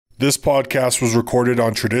This podcast was recorded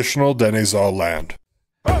on traditional Denizal land.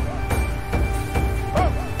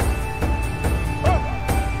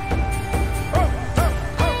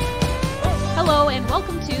 Hello and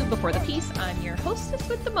welcome to Before the Peace. I'm your hostess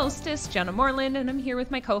with the mostest, Jenna Moreland, and I'm here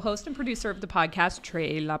with my co-host and producer of the podcast,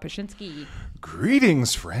 Trey Lapashinsky.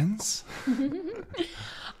 Greetings, friends.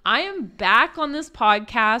 I am back on this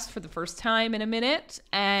podcast for the first time in a minute,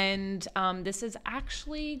 and this is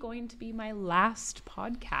actually going to be my last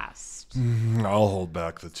podcast. I'll hold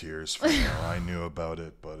back the tears for now. I knew about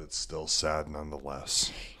it, but it's still sad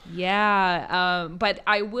nonetheless. Yeah, but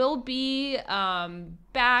I will be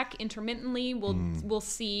back intermittently. We'll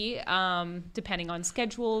see, depending on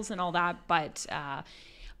schedules and all that, but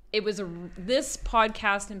it was this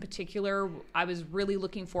podcast in particular I was really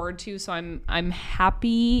looking forward to, so I'm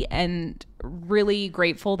happy and really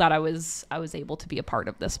grateful that I was able to be a part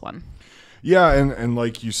of this one. Yeah, and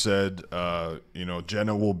like you said,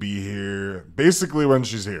 Jenna will be here basically when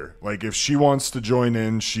she's here. Like, if she wants to join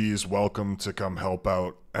in, she's welcome to come help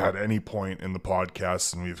out at any point in the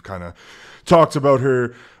podcast. And we've kind of talked about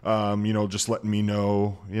her, just letting me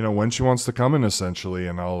know, when she wants to come in, essentially.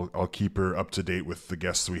 And I'll keep her up to date with the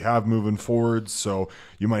guests we have moving forward. So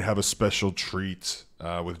you might have a special treat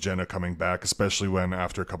with Jenna coming back, especially when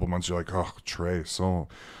after a couple months you're like, oh, Trey, so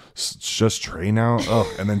it's just Trey now?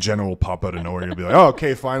 Oh, and then Jenna will pop out of nowhere. You'll be like, oh,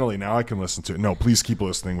 okay, finally, now I can listen to it. No, please keep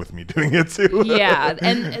listening with me doing it too. Yeah,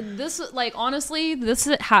 and this, honestly, this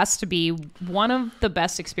has to be one of the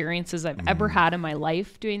best experiences I've ever had in my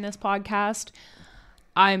life doing this podcast.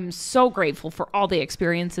 I'm so grateful for all the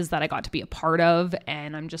experiences that I got to be a part of,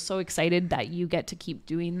 and I'm just so excited that you get to keep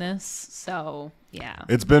doing this. So, yeah.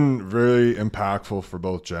 It's been very impactful for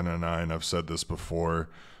both Jenna and I, and I've said this before.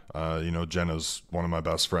 Jenna's one of my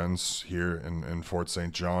best friends here in Fort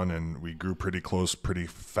St. John, and we grew pretty close pretty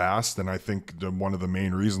fast. And I think one of the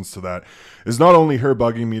main reasons to that is not only her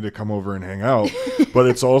bugging me to come over and hang out, but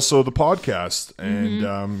it's also the podcast.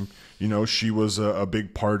 And, she was a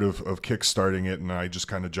big part of kickstarting it, and I just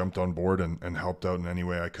kind of jumped on board and helped out in any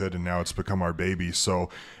way I could. And now it's become our baby. So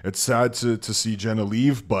it's sad to see Jenna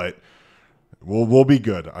leave, but we'll be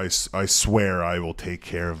good. I swear I will take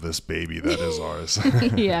care of this baby that is ours.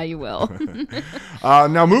 Yeah, you will.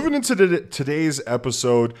 Now, moving into today's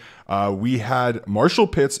episode, we had Martiall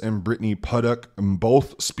Pitts and Brittany Puttick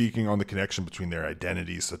both speaking on the connection between their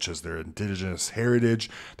identities, such as their Indigenous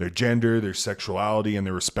heritage, their gender, their sexuality, and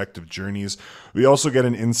their respective journeys. We also get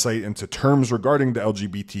an insight into terms regarding the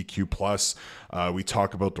LGBTQ+. We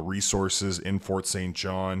talk about the resources in Fort St.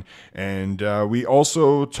 John, and we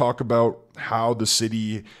also talk about how the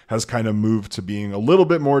city has kind of moved to being a little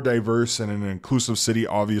bit more diverse and an inclusive city.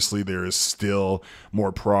 Obviously, there is still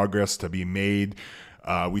more progress to be made.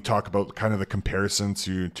 We talk about kind of the comparison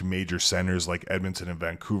to major centers like Edmonton and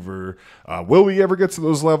Vancouver. Will we ever get to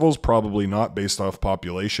those levels? Probably not, based off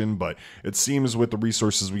population, but it seems with the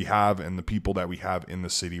resources we have and the people that we have in the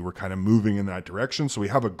city, we're kind of moving in that direction. So we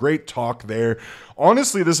have a great talk there.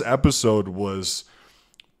 Honestly, this episode was,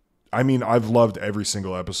 I've loved every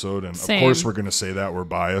single episode, and Same. Of course we're going to say that we're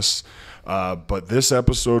biased. But this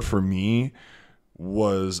episode for me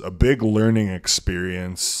was a big learning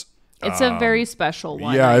experience. It's a very special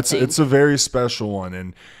one. Yeah, it's a very special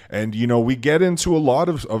one. And we get into a lot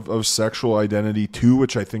of sexual identity too,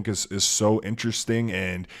 which I think is so interesting,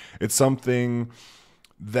 and it's something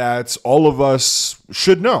that all of us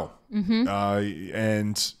should know.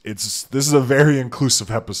 And this is a very inclusive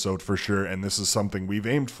episode for sure, and this is something we've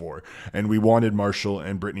aimed for. And we wanted Martiall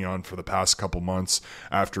and Brittany on for the past couple months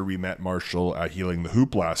after we met Martiall at Healing the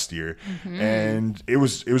Hoop last year, and it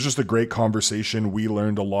was just a great conversation. We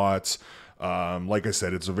learned a lot. Like I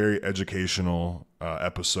said, it's a very educational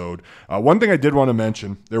episode. One thing I did want to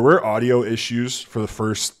mention, there were audio issues for the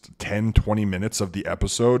first 10-20 minutes of the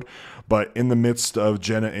episode, but in the midst of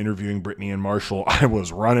Jenna interviewing Brittany and Martiall, I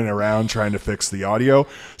was running around trying to fix the audio.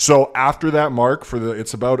 So after that mark,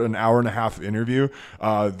 it's about an hour and a half interview,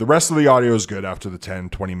 the rest of the audio is good after the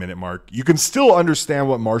 10-20 minute mark. You can still understand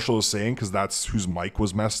what Martiall is saying because that's whose mic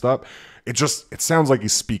was messed up. It sounds like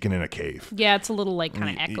he's speaking in a cave. Yeah, it's a little kind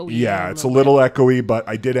of echoey. Yeah, it's a little echoey, but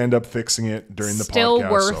I did end up fixing it during the podcast.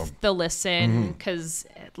 Still worth the listen, because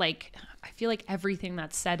I feel like everything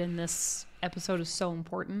that's said in this episode is so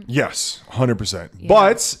important. Yes, 100%. Yeah.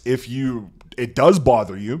 But if it does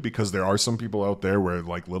bother you, because there are some people out there where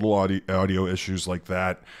like little audio issues like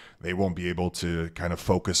that, they won't be able to kind of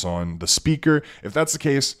focus on the speaker. If that's the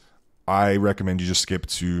case, I recommend you just skip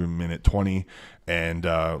to minute 20 and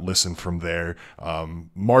listen from there.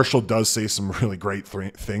 Martiall does say some really great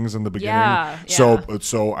things in the beginning. Yeah.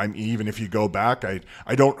 So I'm even if you go back,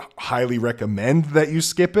 I don't highly recommend that you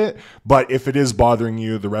skip it, but if it is bothering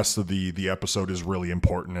you, the rest of the episode is really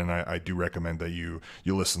important, and I do recommend that you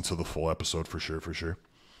listen to the full episode for sure.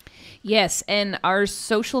 Yes, and our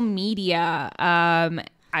social media,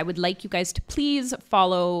 I would like you guys to please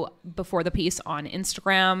follow Before the Piece on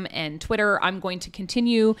Instagram and Twitter. I'm going to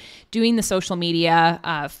continue doing the social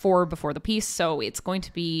media for Before the Piece, so it's going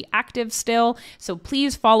to be active still. So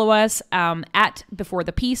please follow us at Before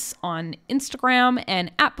the Piece on Instagram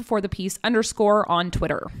and at Before the Piece _ on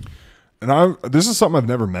Twitter. And this is something I've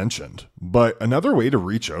never mentioned, but another way to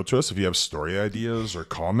reach out to us if you have story ideas or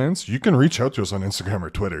comments, you can reach out to us on Instagram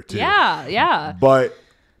or Twitter too. Yeah. But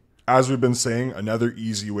as we've been saying, another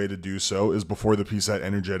easy way to do so is Before the Piece at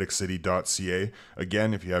Energeticcity.ca.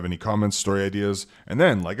 Again, if you have any comments, story ideas, and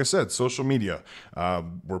then, like I said, social media.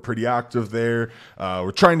 We're pretty active there.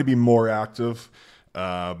 We're trying to be more active.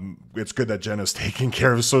 It's good that Jenna's taking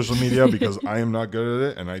care of social media because I am not good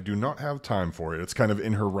at it and I do not have time for it. It's kind of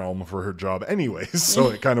in her realm for her job anyways, so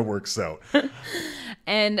it kind of works out.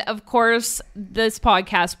 And of course, this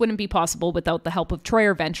podcast wouldn't be possible without the help of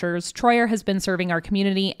Troyer Ventures. Troyer has been serving our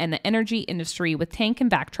community and the energy industry with tank and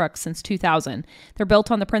back trucks since 2000. They're built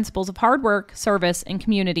on the principles of hard work, service, and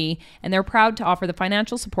community, and they're proud to offer the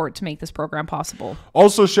financial support to make this program possible.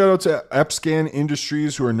 Also, shout out to Epscan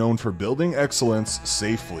Industries, who are known for building excellence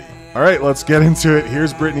safely. All right, let's get into it.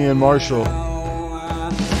 Here's Brittany and Martiall.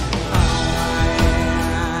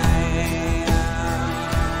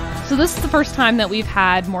 So this is the first time that we've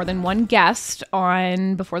had more than one guest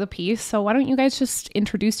on Before the Piece. So why don't you guys just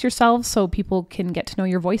introduce yourselves so people can get to know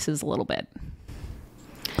your voices a little bit?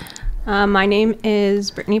 My name is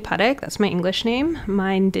Brittany Puttick. That's my English name.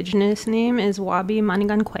 My Indigenous name is Wabi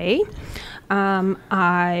Manigankwe.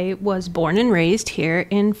 I was born and raised here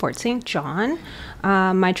in Fort St. John.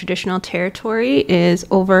 My traditional territory is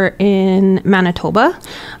over in Manitoba.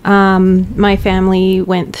 My family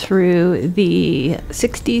went through the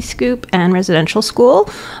 60 scoop and residential school.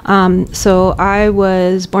 So I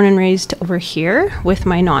was born and raised over here with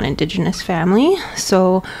my non-Indigenous family.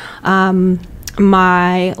 So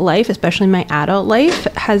my life, especially my adult life,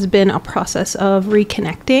 has been a process of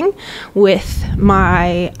reconnecting with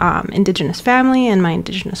my Indigenous family and my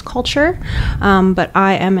Indigenous culture. But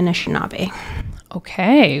I am an Anishinaabe.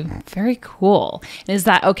 Okay, very cool. Is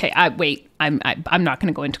that okay? I'm not going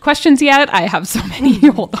to go into questions yet. I have so many.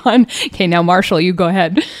 Hold on. Okay, now Martiall, you go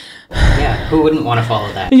ahead. Yeah, who wouldn't want to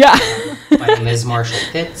follow that? Yeah. My name is Martiall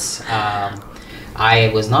Pitts.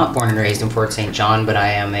 I was not born and raised in Fort St. John, but I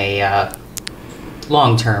am a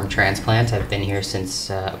long-term transplant. I've been here since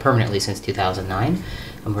permanently since 2009.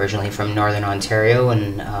 I'm originally from Northern Ontario,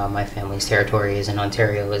 and my family's territory is in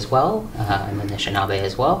Ontario as well. I'm an Anishinaabe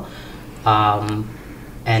as well.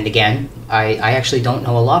 And again, I actually don't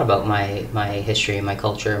know a lot about my history, my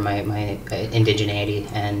culture, my indigeneity,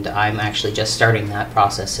 and I'm actually just starting that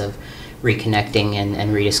process of reconnecting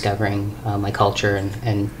and rediscovering my culture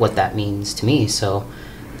and what that means to me. So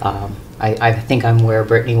I think I'm where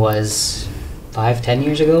Brittany was 5-10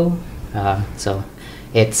 years ago. So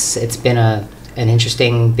it's been an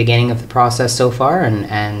interesting beginning of the process so far,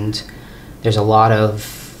 and there's a lot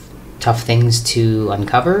of tough things to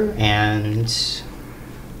uncover, and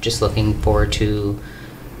just looking forward to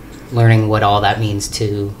learning what all that means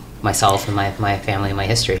to myself and my family and my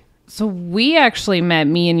history. So we actually met,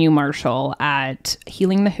 me and you, Martiall, at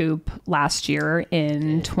Healing the Hoop last year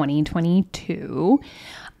in 2022.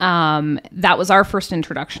 That was our first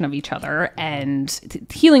introduction of each other, and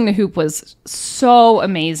Healing the Hoop was so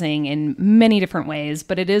amazing in many different ways,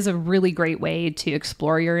 but it is a really great way to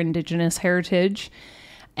explore your Indigenous heritage,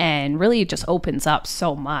 and really it just opens up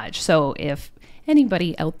so much. So if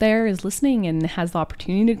anybody out there is listening and has the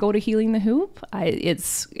opportunity to go to Healing the Hoop,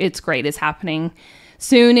 it's great. It's happening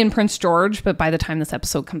soon in Prince George, but by the time this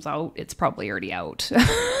episode comes out, it's probably already out.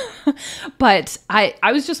 But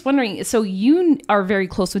I was just wondering, so you are very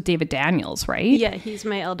close with David Daniels, right? Yeah, he's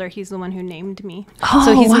my elder. He's the one who named me. Oh,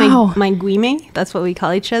 so he's wow. my guime. That's what we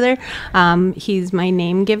call each other. He's my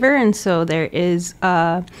name giver, and so there is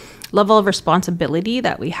a level of responsibility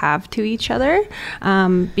that we have to each other,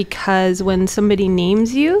 because when somebody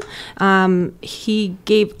names you, he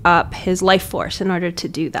gave up his life force in order to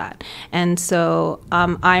do that. And so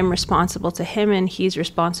I'm responsible to him and he's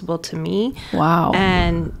responsible to me. Wow.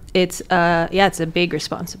 And it's a big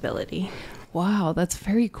responsibility. Wow, that's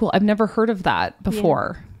very cool. I've never heard of that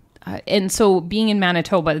before. And so being in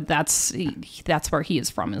Manitoba, that's where he is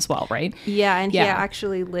from as well, right? Yeah, and he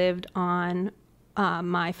actually lived on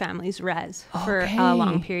my family's res for a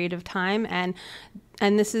long period of time. And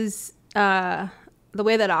this is the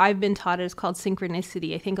way that I've been taught it is called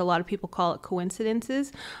synchronicity. I think a lot of people call it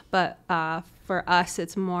coincidences, but for us,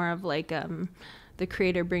 it's more of like the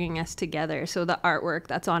creator bringing us together. So the artwork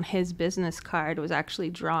that's on his business card was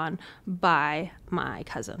actually drawn by my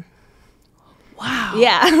cousin. Wow.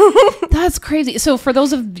 Yeah. That's crazy. So for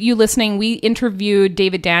those of you listening, we interviewed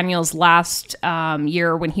David Daniels last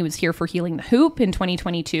year when he was here for Healing the Hoop in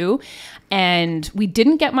 2022. And we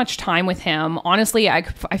didn't get much time with him. Honestly, I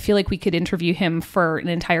feel like we could interview him for an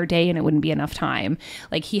entire day and it wouldn't be enough time.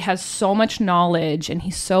 Like, he has so much knowledge and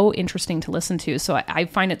he's so interesting to listen to. So I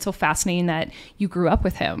find it so fascinating that you grew up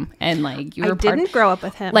with him and like you were didn't grow up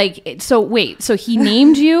with him. Like, so wait, so he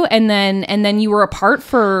named you and then you were apart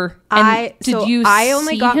for... I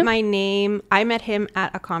only got my name. I met him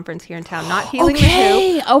at a conference here in town, not Healing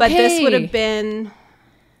the Hoop, but this would have been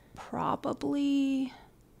probably...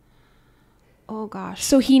 Oh gosh.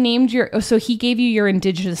 So he named so he gave you your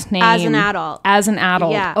Indigenous name as an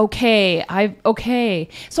adult. Yeah. Okay.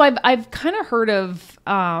 So I've kind of heard of,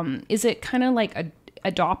 is it kind of like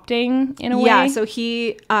adopting in a way? Yeah. So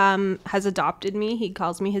he has adopted me. He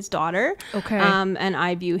calls me his daughter. Okay. And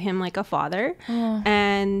I view him like a father. Oh.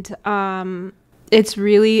 And it's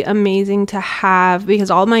really amazing to have, because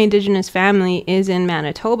all my Indigenous family is in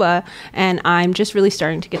Manitoba and I'm just really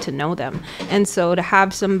starting to get to know them. And so to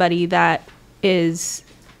have somebody that has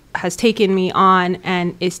taken me on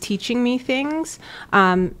and is teaching me things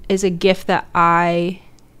is a gift that I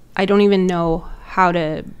don't even know how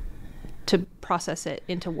to process it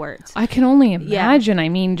into words. I can only imagine. I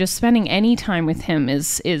mean, just spending any time with him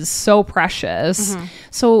is so precious. Mm-hmm.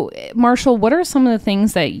 So Martiall, what are some of the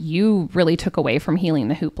things that you really took away from Healing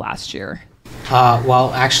the Hoop last year?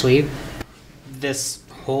 Well, actually, this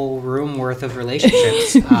whole room worth of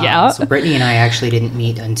relationships. So Brittany and I actually didn't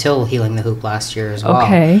meet until Healing the Hoop last year as well.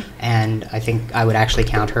 Okay. And I think I would actually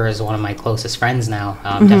count her as one of my closest friends now.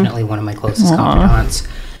 Definitely one of my closest confidants.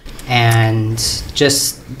 And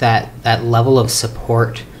just that level of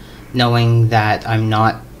support, knowing that I'm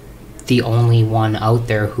not the only one out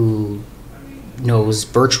there who knows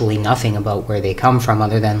virtually nothing about where they come from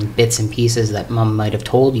other than bits and pieces that mom might have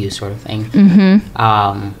told you, sort of thing.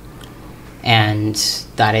 Mm-hmm. And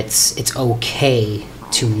that it's okay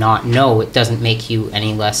to not know. It doesn't make you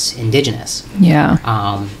any less Indigenous.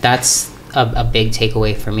 Yeah. That's a big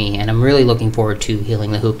takeaway for me. And I'm really looking forward to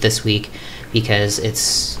Healing the Hoop this week because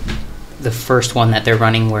it's the first one that they're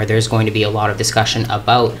running where there's going to be a lot of discussion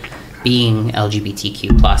about being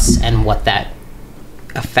LGBTQ+ and what that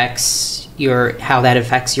affects how that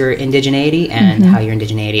affects your indigeneity and how your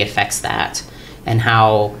indigeneity affects that, and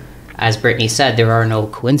how, as Brittany said, there are no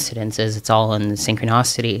coincidences. It's all in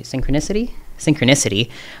synchronicity.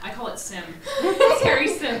 I call it sim. It's very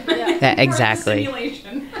sim. Yeah, exactly.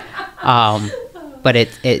 Simulation. But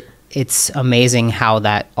it's amazing how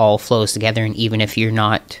that all flows together, and even if you're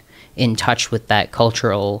not in touch with that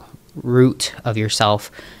cultural root of yourself,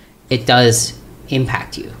 it does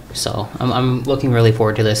impact you. So I'm looking really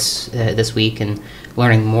forward to this week and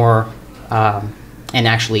learning more, and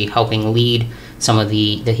actually helping lead some of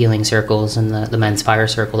the healing circles and the men's fire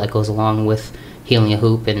circle that goes along with Healing a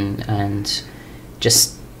Hoop, and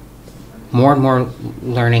just more and more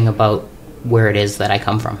learning about where it is that I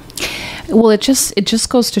come from. Well, it just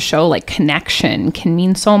goes to show, like, connection can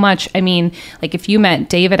mean so much. I mean, like, if you met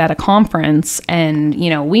David at a conference and, you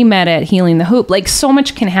know, we met at Healing the Hoop, like, so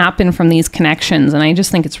much can happen from these connections. And I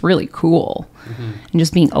just think it's really cool. Mm-hmm. And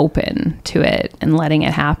just being open to it and letting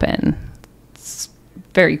it happen. It's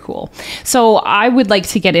very cool. So I would like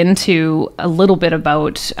to get into a little bit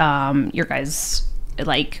about your guys,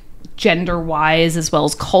 like, gender-wise as well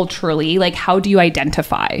as culturally. Like, how do you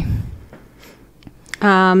identify?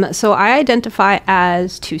 So I identify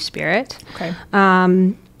as Two-Spirit. Okay.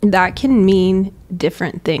 That can mean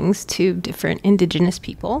different things to different Indigenous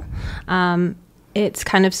people. It's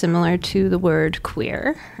kind of similar to the word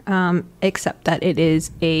queer, except that it is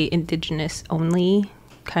a Indigenous only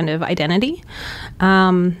kind of identity.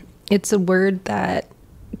 It's a word that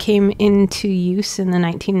came into use in the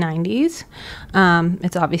 1990s.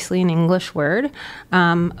 It's obviously an English word,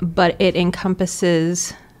 but it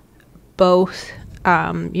encompasses both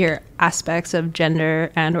your aspects of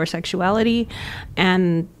gender and or sexuality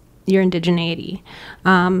and your indigeneity,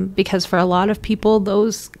 because for a lot of people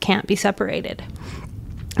those can't be separated.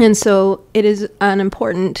 And so it is an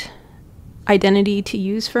important identity to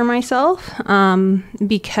use for myself,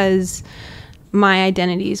 because my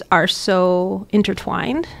identities are so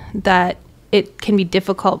intertwined that it can be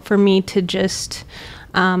difficult for me to just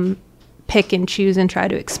pick and choose and try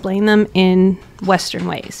to explain them in Western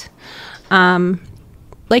ways.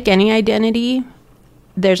 Like any identity,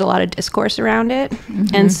 there's a lot of discourse around it.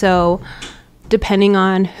 And so depending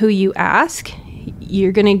on who you ask,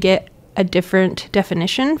 you're going to get a different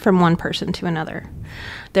definition from one person to another.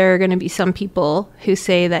 There are going to be some people who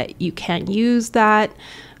say that you can't use that,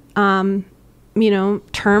 term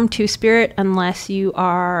two-spirit unless you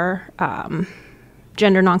are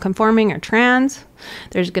gender nonconforming or trans.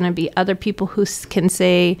 There's going to be other people who can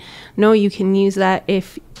say, no, you can use that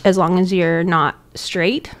as long as you're not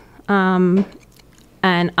straight, and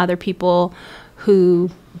other people who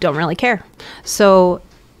don't really care. So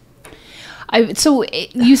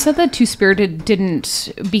you said that two-spirited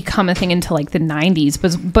didn't become a thing until like the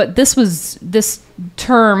 90s, but this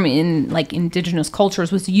term in like Indigenous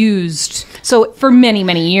cultures was used for many,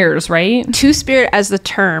 many years, right? Two-spirit as the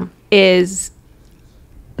term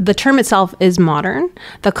itself is modern.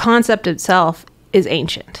 The concept itself is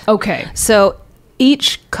ancient. Okay. So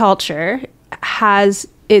each culture has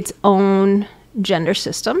its own gender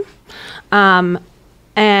system,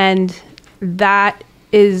 and that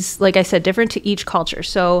is, like I said, different to each culture.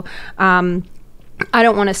 So I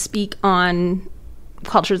don't want to speak on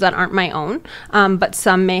cultures that aren't my own, but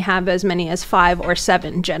some may have as many as 5 or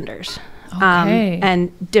 7 genders.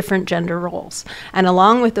 And different gender roles. And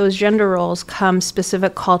along with those gender roles come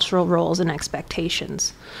specific cultural roles and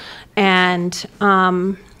expectations. And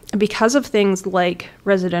because of things like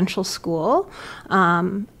residential school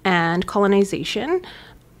and colonization,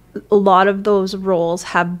 a lot of those roles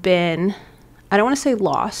have been, I don't want to say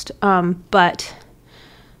lost, but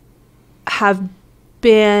have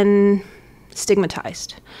been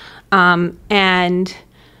stigmatized. And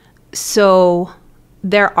so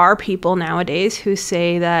there are people nowadays who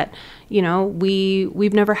say that,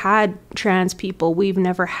 we've never had trans people, we've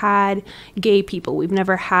never had gay people, we've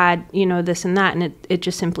never had, this and that, and it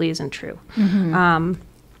just simply isn't true.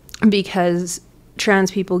 Because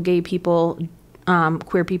trans people, gay people,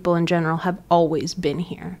 queer people in general have always been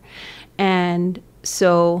here. And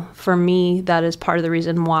so for me, that is part of the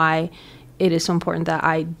reason why it is so important that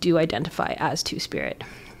I do identify as two-spirit.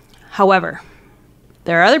 However,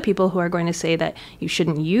 there are other people who are going to say that you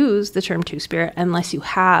shouldn't use the term two-spirit unless you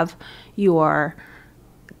have your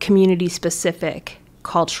community-specific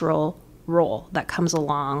cultural role that comes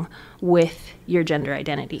along with your gender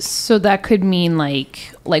identity. So that could mean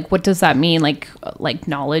like what does that mean? Like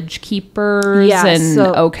knowledge keepers? Yeah.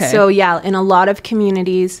 So in a lot of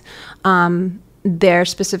communities, their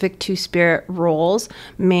specific two-spirit roles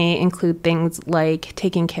may include things like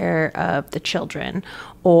taking care of the children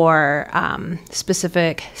or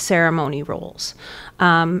specific ceremony roles.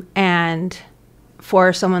 And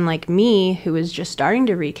for someone like me who is just starting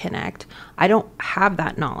to reconnect, I don't have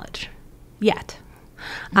that knowledge yet.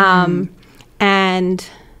 And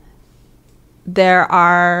there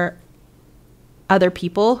are other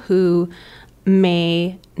people who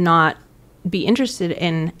may not be interested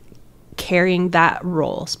in carrying that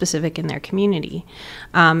role specific in their community.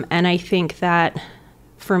 And I think that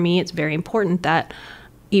for me, it's very important that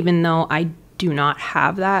even though I do not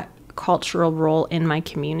have that cultural role in my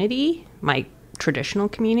community, my traditional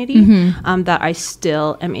community, that I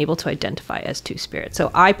still am able to identify as two-spirit. So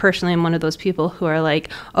I personally am one of those people who are like,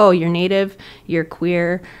 oh, you're Native, you're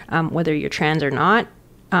queer, whether you're trans or not,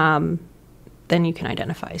 then you can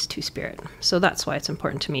identify as two-spirit. So that's why it's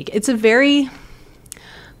important to me. It's a very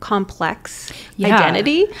complex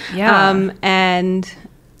identity, and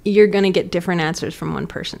you're going to get different answers from one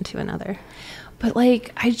person to another. But I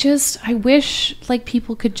wish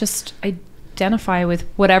people could just identify with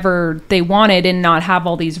whatever they wanted and not have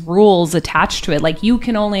all these rules attached to it. Like, you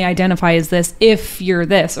can only identify as this if you're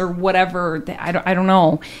this or whatever. I don't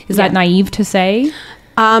know. Is that naive to say?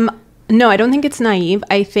 No, I don't think it's naive.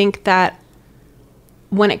 I think that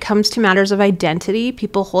when it comes to matters of identity,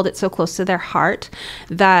 people hold it so close to their heart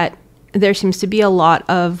that there seems to be a lot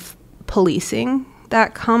of policing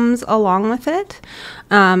that comes along with it.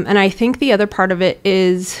 And I think the other part of it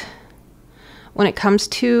is when it comes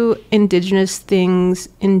to Indigenous things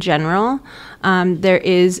in general, there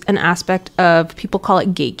is an aspect of, people call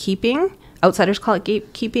it gatekeeping. Outsiders call it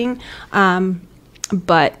gatekeeping.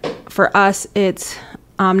 But for us, it's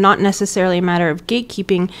not necessarily a matter of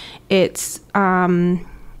gatekeeping. It's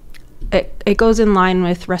it goes in line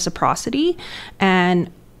with reciprocity and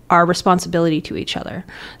our responsibility to each other.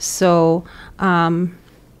 So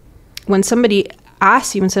when somebody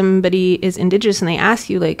asks you, when somebody is Indigenous and they ask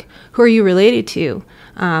you, like, who are you related to?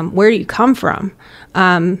 Where do you come from?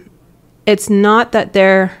 it's not that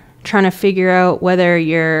they're trying to figure out whether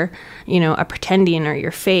you're, a pretending or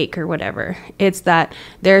you're fake or whatever. It's that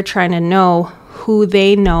they're trying to know who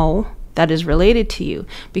they know that is related to you.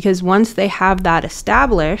 Because once they have that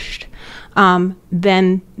established,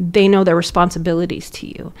 then they know their responsibilities to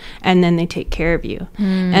you, and then they take care of you.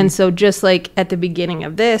 And so just like at the beginning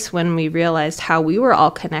of this, when we realized how we were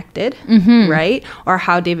all connected, right? Or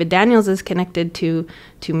how David Daniels is connected to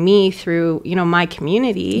me through, my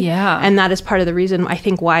community. Yeah. And that is part of the reason, I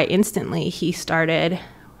think, why instantly he started,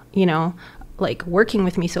 like working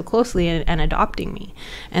with me so closely and adopting me.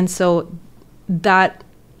 And so that,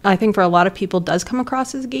 I think, for a lot of people does come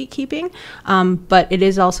across as gatekeeping, but it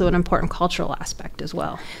is also an important cultural aspect as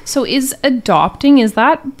well. So is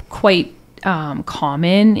that quite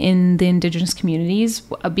common in the Indigenous communities?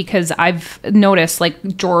 Because I've noticed,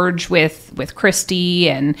 like, George with Christy,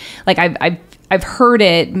 and like I've heard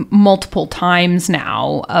it multiple times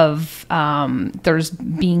now of there's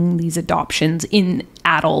being these adoptions in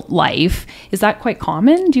adult life. Is that quite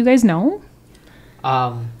common? Do you guys know?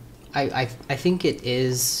 I think it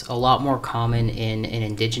is a lot more common in an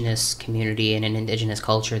Indigenous community and an Indigenous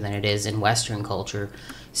culture than it is in Western culture,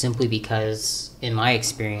 simply because, in my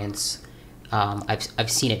experience, I've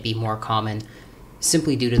seen it be more common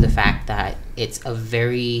simply due to the fact that it's a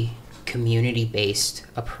very community-based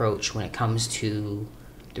approach when it comes to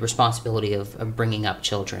the responsibility of bringing up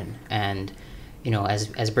children. And,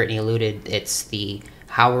 as Brittany alluded, it's the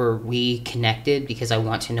how are we connected, because I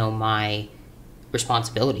want to know my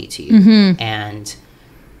responsibility to you. And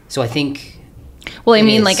so I think, well, I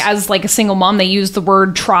mean, like, as like a single mom, they use the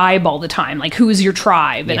word tribe all the time, like, who's your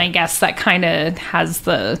tribe? And I guess that kind of has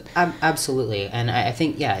the absolutely. And I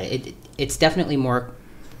think it's definitely more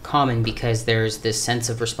common because there's this sense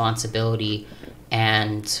of responsibility,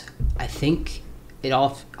 and I think it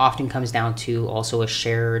often comes down to also a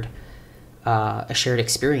shared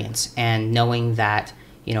experience, and knowing that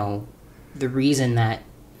the reason that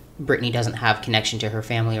Brittany doesn't have connection to her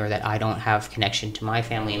family, or that I don't have connection to my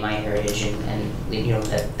family and my heritage, and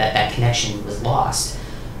that connection was lost,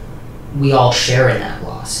 we all share in that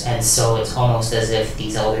loss. And so it's almost as if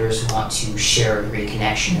these elders want to share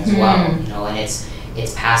reconnection as well, and it's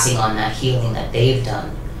passing on that healing that they've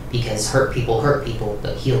done, because hurt people,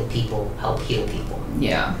 but healed people help heal people.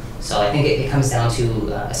 Yeah. So I think it comes down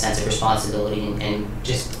to a sense of responsibility and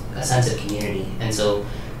just a sense of community. And so,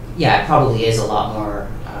 yeah, it probably is a lot more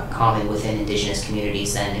common within Indigenous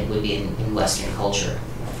communities than it would be in Western culture.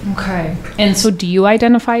 Okay. And so do you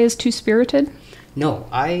identify as two-spirited? No,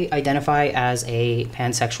 I identify as a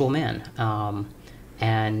pansexual man.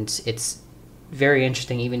 And it's very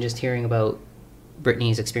interesting, even just hearing about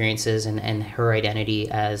Brittany's experiences and her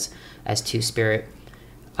identity as two-spirit.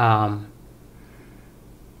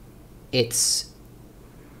 It's,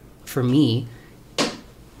 for me,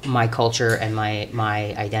 my culture and my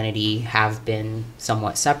identity have been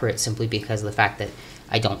somewhat separate, simply because of the fact that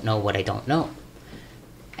I don't know what I don't know.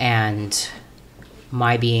 And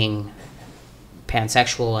my being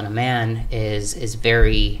pansexual and a man is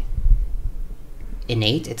very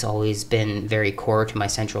innate. It's always been very core to my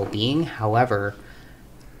central being. However,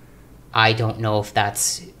 I don't know if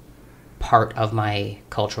that's part of my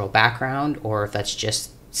cultural background, or if that's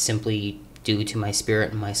just simply due to my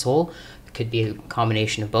spirit and my soul. It could be a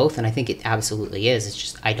combination of both, and I think it absolutely is. It's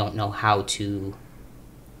just I don't know how to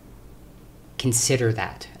consider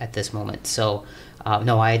that at this moment. So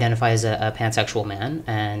no, I identify as a pansexual man,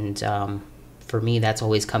 and for me that's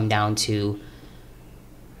always come down to,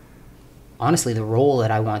 honestly, the role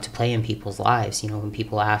that I want to play in people's lives. When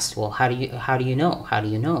people ask, well, how do you know?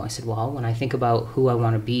 I said, well, when I think about who I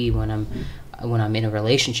want to be when I'm in a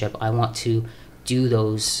relationship, I want to do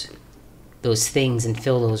those things and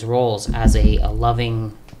fill those roles as a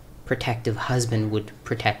loving, protective husband would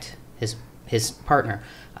protect his partner.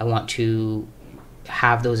 I want to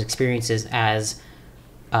have those experiences as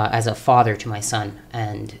a father to my son,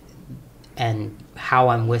 and how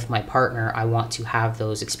I'm with my partner, I want to have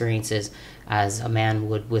those experiences as a man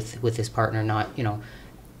would with his partner. Not,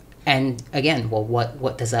 and again, well,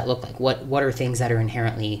 what does that look like? What are things that are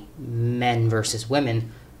inherently men versus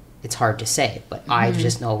women? It's hard to say, but I've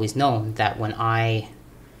just always known that when I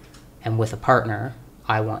am with a partner,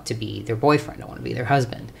 I want to be their boyfriend. I want to be their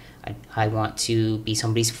husband. I want to be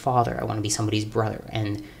somebody's father. I want to be somebody's brother.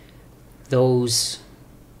 And those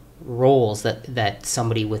roles that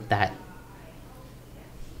somebody with that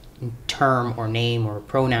term or name or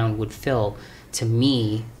pronoun would fill, to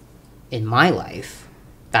me, in my life,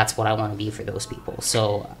 that's what I want to be for those people.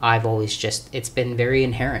 So I've always it's been very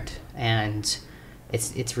inherent, and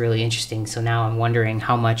it's really interesting. So now I'm wondering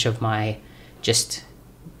how much of my just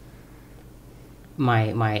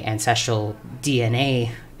my ancestral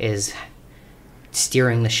DNA is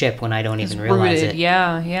steering the ship when I don't even realize it.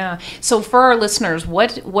 Yeah. So for our listeners,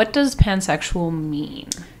 what does pansexual mean?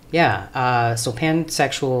 Yeah, so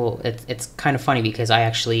pansexual, it's kind of funny because I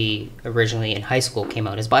actually originally in high school came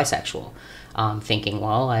out as bisexual, thinking,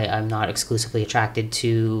 well, I'm not exclusively attracted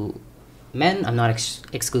to men, I'm not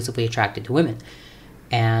exclusively attracted to women.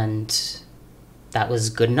 And that was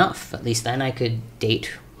good enough. At least then I could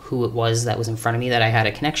date who it was that was in front of me that I had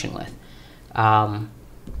a connection with.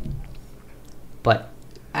 But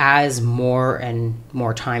as more and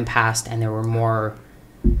more time passed and there were more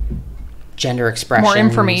gender expressions, more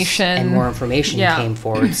information came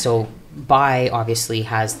forward. So bi obviously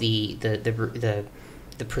has the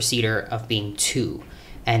procedure of being two,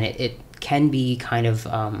 and it can be kind of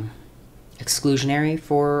exclusionary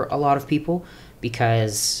for a lot of people,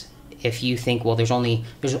 because if you think, well,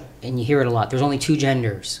 and you hear it a lot, there's only two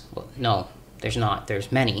genders. Well, no, there's not.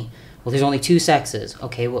 There's many. Well, there's only two sexes.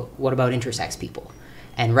 Okay, well, what about intersex people?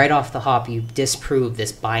 And right off the hop, you disprove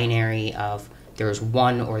this binary of there's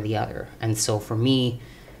one or the other. And so for me,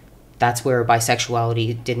 that's where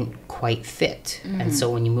bisexuality didn't quite fit. Mm-hmm. And so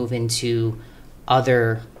when you move into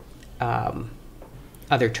other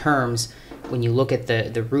terms, when you look at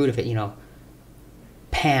the root of it,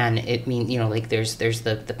 pan, it means, like there's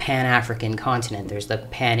the Pan-African continent, there's the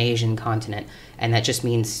Pan-Asian continent, and that just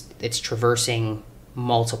means it's traversing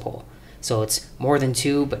multiple. So it's more than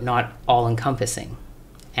two, but not all-encompassing.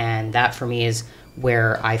 And that for me is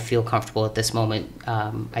where I feel comfortable at this moment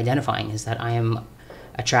identifying, is that I am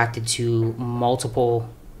attracted to multiple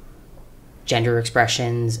gender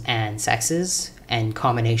expressions and sexes and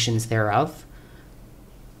combinations thereof.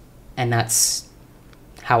 And that's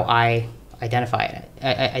how I identify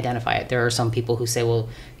it. There are some people who say, well,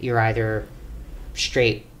 you're either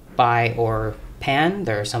straight, bi, or pan.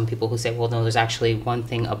 There are some people who say, well, no, there's actually one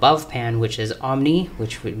thing above pan, which is omni,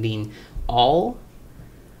 which would mean all.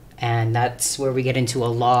 And that's where we get into a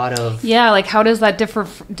lot of... Yeah, like how does that differ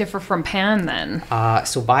from pan then?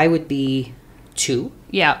 So bi would be two.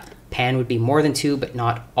 Yeah. Pan would be more than two, but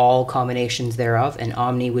not all combinations thereof. And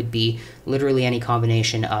omni would be literally any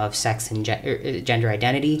combination of sex and gender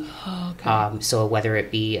identity. Oh, okay. So whether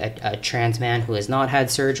it be a trans man who has not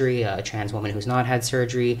had surgery, a trans woman who's not had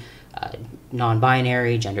surgery,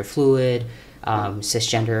 non-binary, gender fluid,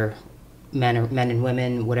 cisgender men and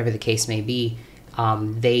women, whatever the case may be,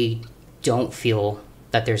 they don't feel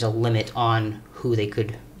that there's a limit on who they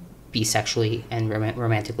could be sexually and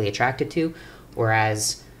romantically attracted to,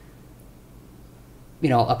 whereas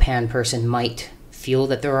a pan person might feel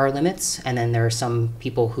that there are limits. And then there are some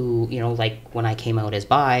people who, like when I came out as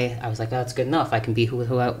bi, I was like, oh, that's good enough, I can be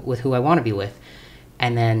who I want to be with.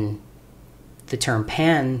 And then the term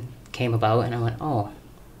pan came about and I went, oh,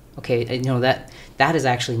 okay, that is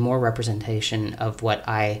actually more representation of what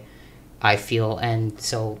I feel. And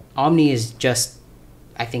so omni is just,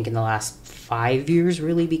 I think in the last 5 years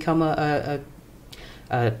really become a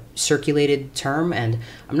circulated term, and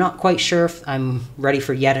I'm not quite sure if I'm ready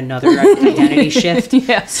for yet another identity shift.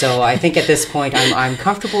 Yeah. So I think at this point I'm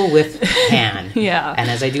comfortable with pan. Yeah. And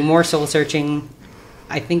as I do more soul searching,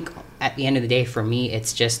 I think at the end of the day for me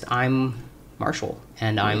it's just I'm Martiall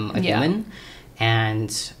and I'm a human,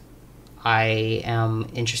 and I am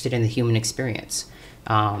interested in the human experience.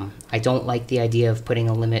 I don't like the idea of putting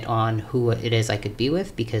a limit on who it is I could be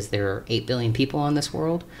with, because there are 8 billion people on this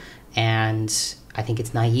world, and I think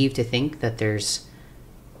it's naive to think that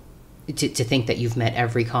to think that you've met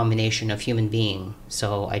every combination of human being.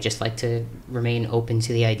 So I just like to remain open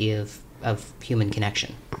to the idea of human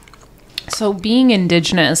connection. So being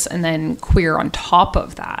Indigenous and then queer on top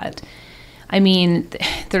of that, I mean,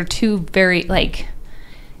 they're two very,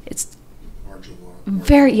 it's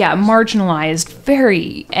very, marginalized,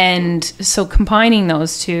 very, and so combining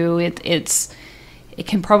those two, it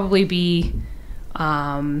can probably be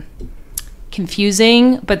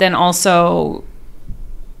confusing, but then also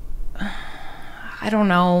I don't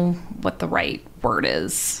know what the right word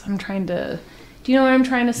is. Do you know what I'm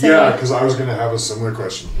trying to say? Yeah, because I was going to have a similar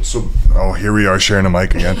question. So, here we are sharing a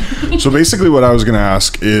mic again. So basically what I was going to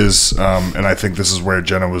ask is, and I think this is where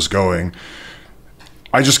Jenna was going,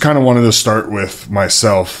 I just kind of wanted to start with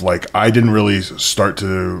myself. Like, I didn't really start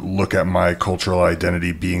to look at my cultural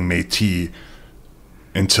identity being Métis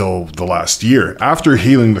until the last year. After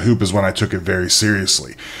Healing the Hoop is when I took it very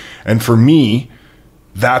seriously. And for me,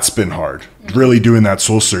 that's been hard, really doing that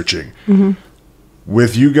soul searching. Mm-hmm.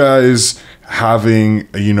 With you guys having,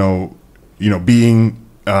 being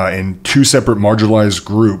in two separate marginalized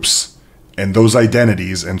groups and those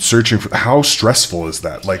identities and searching for, how stressful is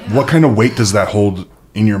that? Like, what kind of weight does that hold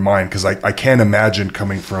in your mind? Because I can't imagine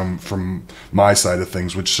coming from my side of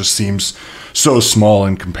things, which just seems so small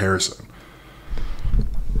in comparison.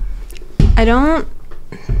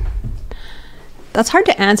 That's hard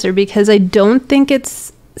to answer, because I don't think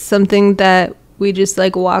it's something that we just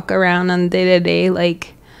like walk around on day to day,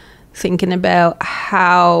 like thinking about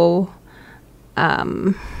how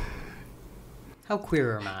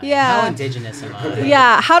queer am I? Yeah. How Indigenous am I?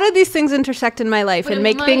 yeah, how do these things intersect in my life But and it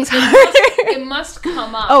make might- things it harder? It must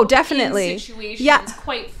come up. Oh, definitely. In situations Yeah.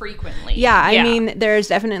 quite frequently. Yeah, I mean, there's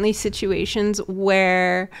definitely situations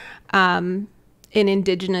where in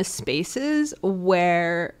Indigenous spaces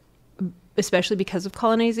where, especially because of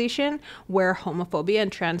colonization, where homophobia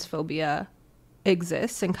and transphobia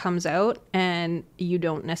exists and comes out, and you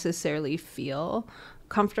don't necessarily feel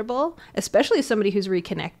comfortable, especially as somebody who's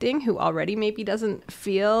reconnecting, who already maybe doesn't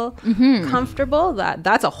feel comfortable.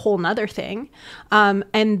 That's a whole nother thing.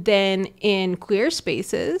 And then in queer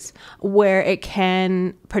spaces where it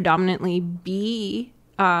can predominantly be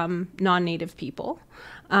non-native people,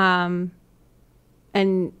 and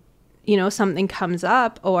you know, something comes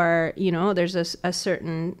up, or you know, there's a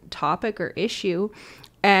certain topic or issue,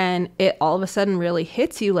 and it all of a sudden really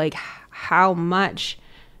hits you, like how much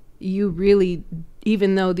you really,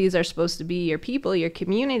 even though these are supposed to be your people, your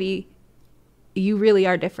community, you really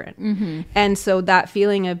are different. And so that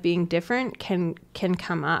feeling of being different can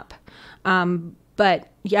come up. But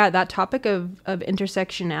yeah, that topic of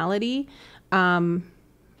intersectionality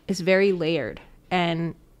is very layered,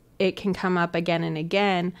 and it can come up again and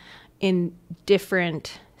again in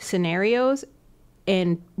different scenarios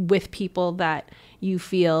and with people that you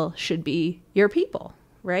feel should be your people,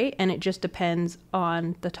 right? And it just depends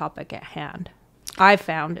on the topic at hand, I've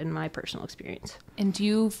found in my personal experience. And do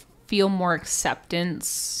you feel more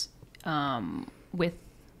acceptance with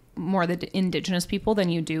more the Indigenous people than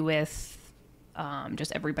you do with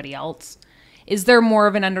just everybody else? Is there more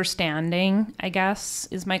of an understanding, I guess,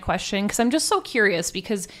 is my question? Because I'm just so curious,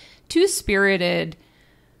 because Two-Spirited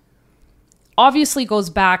obviously goes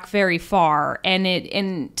back very far,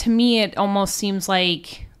 and to me it almost seems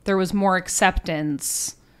like there was more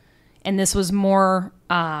acceptance, and this was more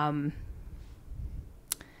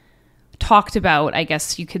talked about, I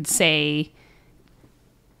guess you could say,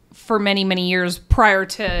 for many, many years prior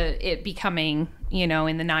to it becoming, you know,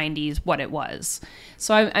 in the 90s what it was.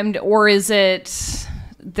 So or is it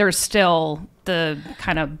there's still the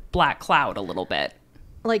kind of black cloud a little bit?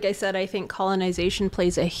 Like I said, I think colonization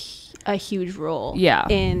plays a huge role Yeah.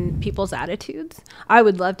 in people's attitudes. I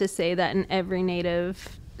would love to say that in every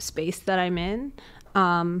Native space that I'm in,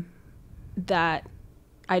 that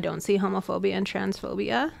I don't see homophobia and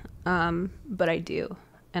transphobia, but I do,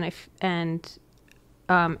 and it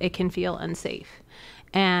can feel unsafe,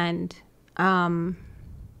 and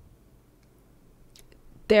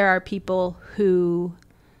there are people who,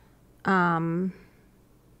 you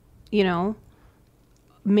know,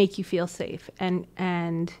 make you feel safe,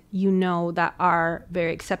 and you know, that are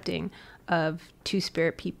very accepting of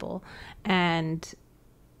Two-Spirit people, and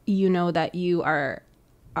you know that you are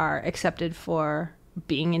accepted for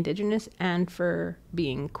being Indigenous and for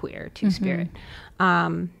being queer, Two-Spirit.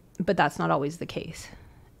 But that's not always the case,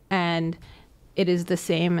 and it is the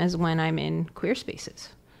same as when I'm in queer spaces,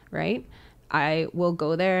 right? I will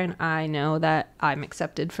go there and I know that I'm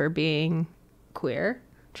accepted for being queer,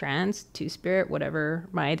 trans, Two-Spirit, whatever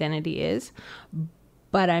my identity is,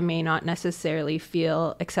 but I may not necessarily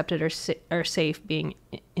feel accepted or safe being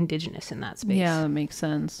Indigenous in that space. Yeah, that makes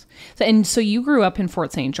sense. So you grew up in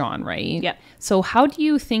Fort St. John, right? Yeah. So how do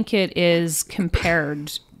you think it is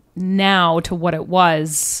compared now to what it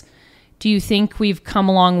was? Do you think we've come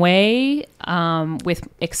a long way with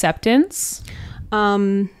acceptance?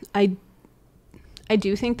 I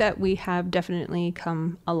do think that we have definitely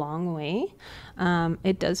come a long way.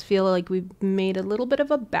 It does feel like we've made a little bit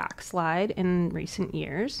of a backslide in recent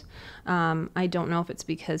years. I don't know if it's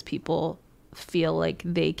because people feel like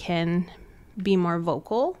they can be more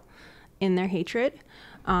vocal in their hatred.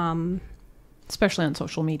 Especially on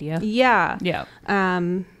social media. Yeah. Yeah.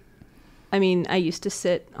 I mean, I used to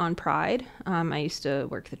sit on Pride. I used to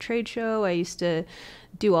work the trade show. I used to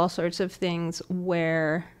do all sorts of things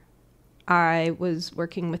where I was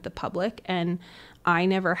working with the public, and I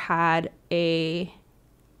never had a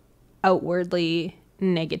outwardly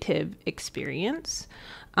negative experience.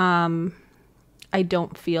 I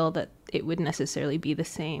don't feel that it would necessarily be the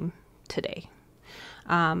same today.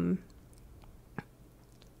 I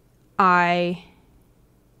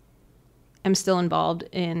am still involved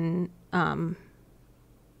in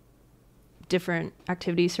different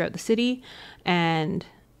activities throughout the city, and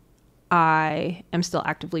I am still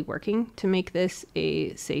actively working to make this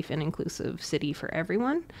a safe and inclusive city for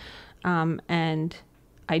everyone. And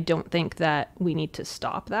I don't think that we need to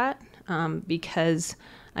stop that, because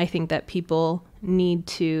I think that people need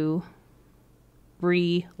to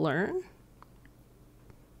relearn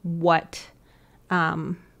what,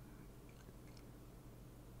 I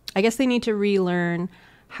guess they need to relearn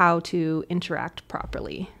how to interact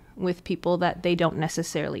properly with people that they don't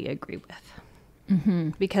necessarily agree with. Mm-hmm.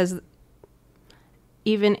 Because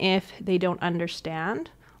even if they don't understand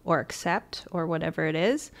or accept or whatever it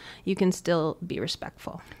is, you can still be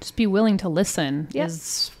respectful. Just be willing to listen Yes.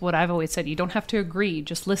 is what I've always said. You don't have to agree,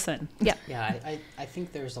 just listen. Yeah. Yeah, I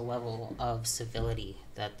think there's a level of civility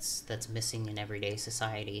that's missing in everyday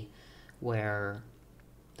society, where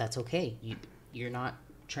that's okay. You're not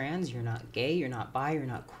trans, you're not gay, you're not bi, you're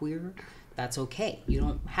not queer. That's okay. You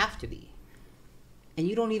don't have to be. And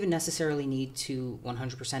you don't even necessarily need to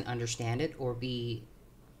 100% understand it or be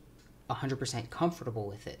 100% comfortable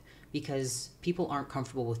with it, because people aren't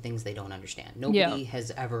comfortable with things they don't understand. Nobody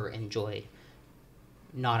has ever enjoyed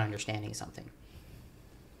not understanding something.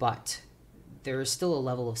 But there is still a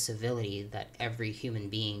level of civility that every human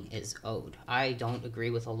being is owed. I don't agree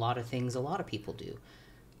with a lot of things a lot of people do,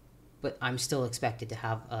 but I'm still expected to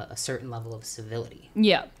have a certain level of civility.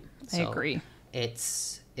 Yeah, I So agree.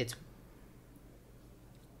 It's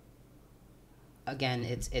again,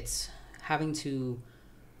 it's having to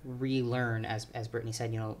relearn, as Brittany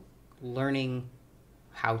said, learning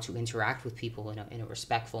how to interact with people in a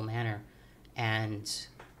respectful manner, and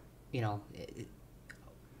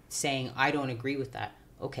saying I don't agree with that.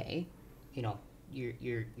 Okay,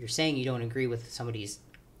 you're saying you don't agree with somebody's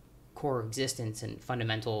core existence and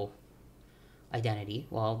fundamental identity.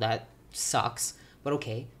 Well, that sucks, but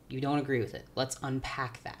okay, you don't agree with it. Let's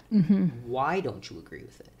unpack that. Mm-hmm. Why don't you agree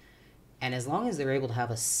with it? And as long as they're able to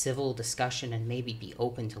have a civil discussion and maybe be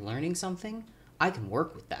open to learning something, I can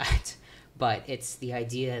work with that. But it's the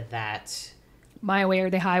idea that... My way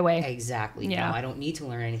or the highway. Exactly. Yeah. No, I don't need to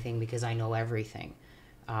learn anything because I know everything.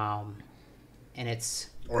 And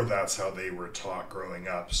it's... Or that's how they were taught growing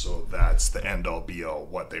up, so that's the end-all be-all,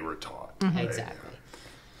 what they were taught. Mm-hmm. Right? Exactly.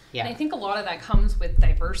 Yeah. And I think a lot of that comes with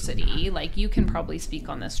diversity. Like, you can probably speak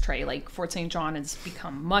on this, Trey. Like, Fort St. John has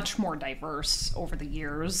become much more diverse over the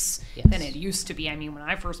years than it used to be. I mean, when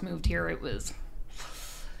I first moved here, it was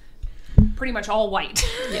pretty much all white.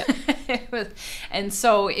 Yeah. And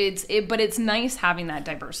so but it's nice having that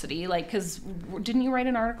diversity. Like, because didn't you write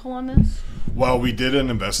an article on this? Well, we did an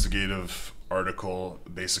investigative article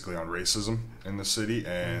basically on racism in the city,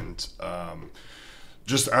 and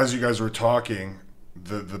just as you guys were talking,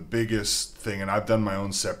 the biggest thing, and I've done my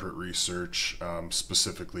own separate research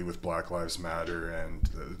specifically with Black Lives Matter, and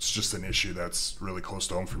it's just an issue that's really close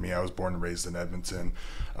to home for me. I was born and raised in Edmonton,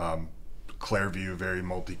 Clairview, very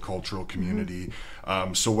multicultural community.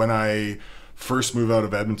 Mm-hmm. So when I first moved out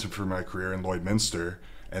of Edmonton for my career in Lloydminster,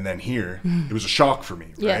 and then here, it was a shock for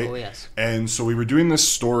me, right? Oh, yes. And so we were doing this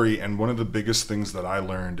story, and one of the biggest things that I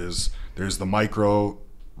learned is there's the micro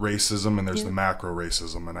racism and there's the macro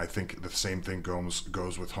racism, and I think the same thing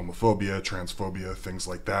goes with homophobia, transphobia, things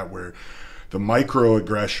like that, where the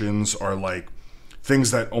microaggressions are like things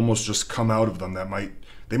that almost just come out of them that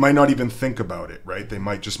they might not even think about it, right? They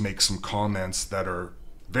might just make some comments that are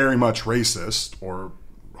very much racist or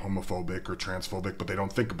homophobic or transphobic, but they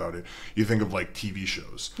don't think about it. You think of like TV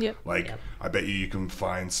shows. Yep. I bet you can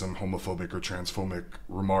find some homophobic or transphobic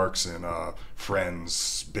remarks in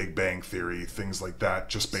Friends, Big Bang Theory, things like that,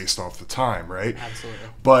 just based off the time, right? Absolutely.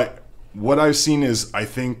 But what I've seen is, I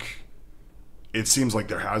think it seems like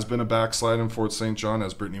there has been a backslide in Fort St. John,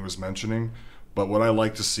 as Brittany was mentioning. But what I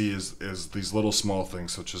like to see is these little small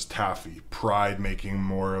things, such as Taffy, Pride making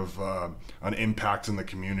more of an impact in the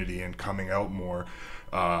community and coming out more.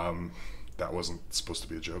 That wasn't supposed to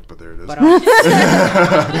be a joke, but there it is. But love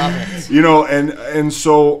it. And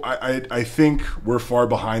so I think we're far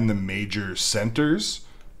behind the major centers,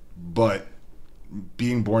 but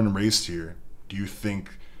being born and raised here, do you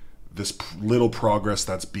think this little progress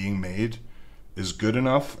that's being made is good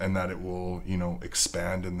enough, and that it will,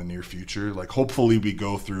 expand in the near future? Like, hopefully we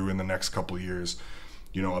go through in the next couple of years,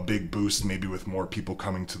 a big boost, maybe with more people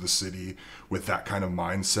coming to the city with that kind of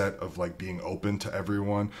mindset of like being open to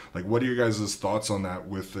everyone. Like, what are your guys' thoughts on that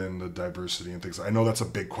within the diversity and things? I know that's a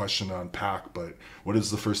big question to unpack, but what is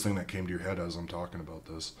the first thing that came to your head as I'm talking about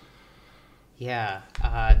this? Yeah,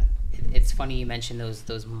 it's funny you mentioned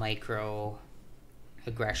those micro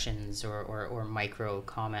aggressions or micro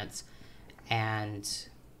comments, and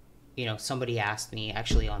somebody asked me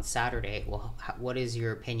actually on Saturday, well, what is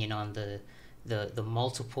your opinion on the the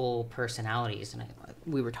multiple personalities. And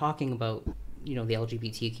we were talking about, you know, the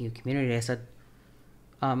LGBTQ community. I said,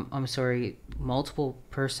 I'm sorry, multiple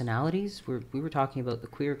personalities? We were talking about the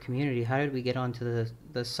queer community. How did we get onto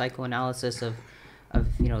the psychoanalysis of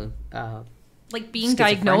you know, like being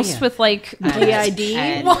diagnosed with like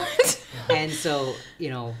DID? What? And so, you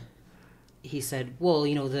know, he said, well,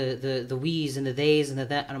 you know, the we's and the they's and the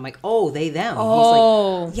that. And I'm like, oh, they, them.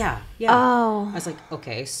 Oh. He's like, yeah. Oh. I was like,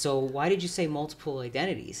 okay, so why did you say multiple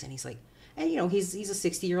identities? And he's like, and, you know, he's a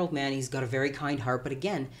 60-year-old man. He's got a very kind heart. But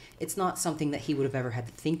again, it's not something that he would have ever had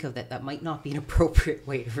to think of, that might not be an appropriate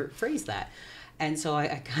way to phrase that. And so I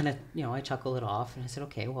kind of, you know, I chuckle it off. And I said,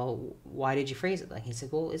 okay, well, why did you phrase it? Like, he said,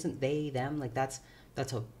 well, isn't they, them? Like, that's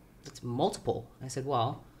multiple. I said,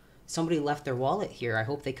 well, somebody left their wallet here. I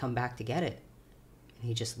hope they come back to get it. And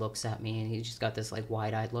he just looks at me, and he just got this, like,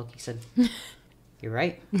 wide-eyed look. He said, you're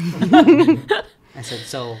right. I said,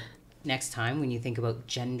 so next time when you think about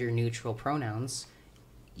gender-neutral pronouns,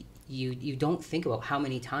 you don't think about how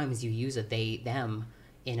many times you use a they, them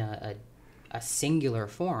in a singular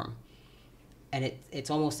form. And it's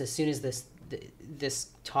almost as soon as this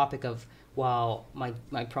topic of, well,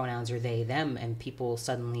 my pronouns are they, them, and people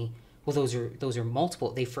suddenly, well, those are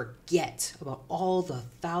multiple. They forget about all the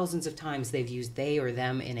thousands of times they've used they or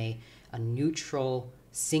them in a neutral,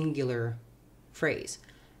 singular phrase.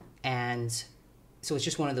 And so it's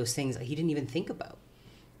just one of those things that he didn't even think about.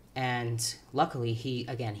 And luckily, he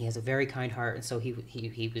has a very kind heart, and so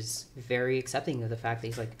he was very accepting of the fact that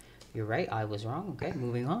he's like, you're right, I was wrong. Okay,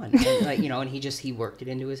 moving on. And, like, you know, and he worked it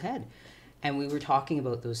into his head. And we were talking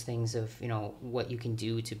about those things of, you know, what you can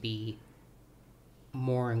do to be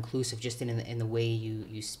more inclusive just in the way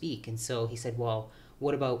you speak. And so he said, well,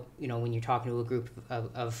 what about, you know, when you're talking to a group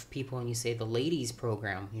of people and you say the ladies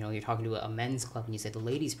program, you know, you're talking to a men's club and you say the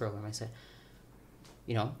ladies program. I said,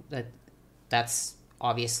 you know, that's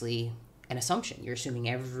obviously an assumption. You're assuming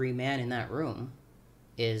every man in that room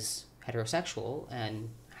is heterosexual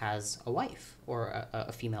and has a wife or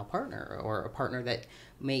a female partner, or a partner that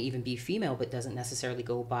may even be female but doesn't necessarily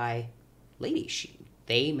go by lady.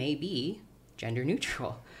 They may be gender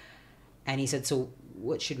neutral. And he said, so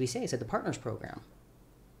what should we say? I said, the partners program,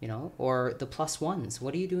 you know, or the plus ones.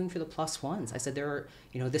 What are you doing for the plus ones? I said, there are,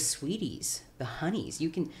 you know, the sweeties, the honeys. You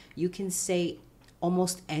can say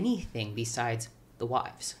almost anything besides the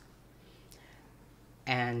wives.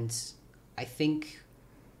 And I think,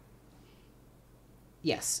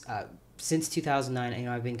 yes, since 2009, you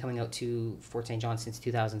know, I've been coming out to Fort St. John since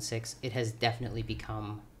 2006. It has definitely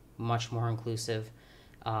become much more inclusive.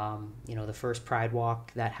 You know, the first Pride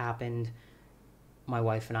Walk that happened, my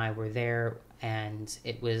wife and I were there, and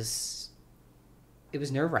it was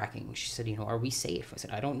nerve-wracking. She said, you know, are we safe? I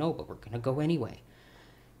said, I don't know, but we're going to go anyway.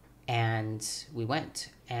 And we went.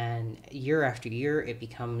 And year after year, it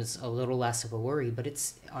becomes a little less of a worry, but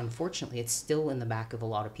unfortunately, it's still in the back of a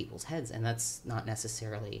lot of people's heads, and that's not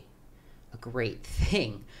necessarily a great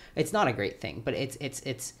thing. It's not a great thing, but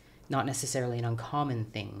it's not necessarily an uncommon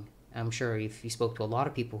thing. I'm sure if you spoke to a lot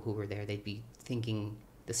of people who were there, they'd be thinking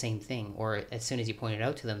the same thing. Or as soon as you pointed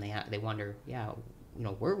out to them, they wonder, yeah, you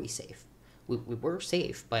know, were we safe? We were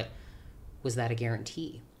safe, but was that a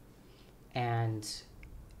guarantee? And,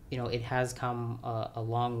 you know, it has come a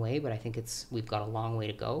long way, but I think we've got a long way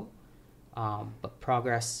to go. But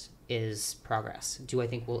progress is progress. Do I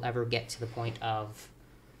think we'll ever get to the point of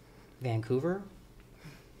Vancouver?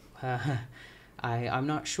 I'm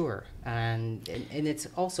not sure. And it's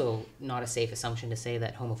also not a safe assumption to say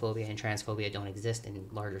that homophobia and transphobia don't exist in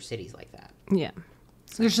larger cities like that. Yeah.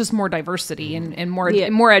 There's just more diversity and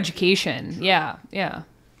more education. Yeah.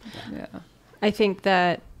 I think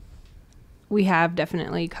that we have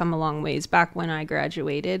definitely come a long ways. Back when I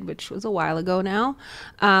graduated, which was a while ago now,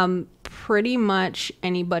 pretty much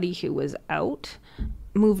anybody who was out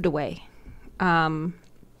moved away.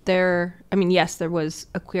 Yes, there was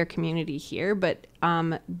a queer community here, but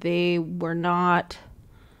they were not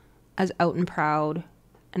as out and proud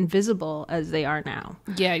and visible as they are now.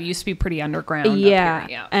 Yeah, it used to be pretty underground. Yeah, up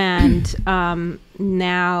here, yeah. And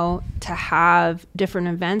now to have different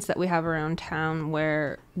events that we have around town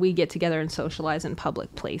where we get together and socialize in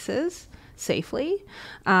public places safely,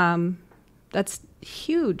 that's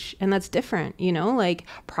huge, and that's different. You know, like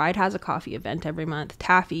Pride has a coffee event every month.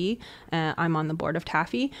 Taffy, I'm on the board of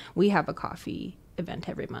Taffy. We have a coffee event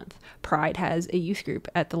every month. Pride has a youth group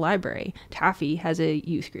at the library. Taffy has a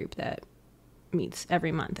youth group that meets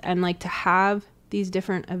every month. And like to have these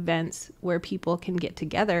different events where people can get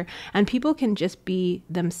together and people can just be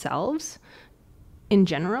themselves in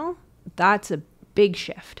general, that's a big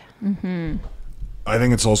shift. Mm-hmm. I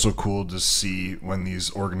think it's also cool to see when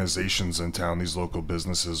these organizations in town, these local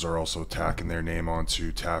businesses, are also tacking their name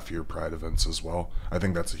onto Taffy or Pride events as well. I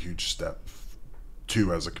think that's a huge step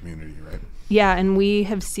too as a community, right? Yeah, and we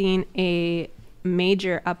have seen a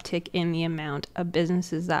major uptick in the amount of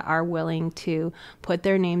businesses that are willing to put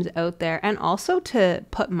their names out there, and also to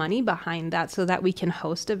put money behind that so that we can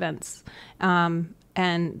host events.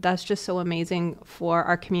 And that's just so amazing for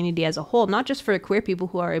our community as a whole, not just for queer people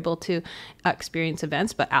who are able to experience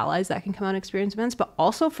events, but allies that can come out and experience events, but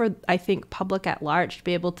also for, I think, public at large to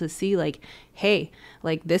be able to see like, hey,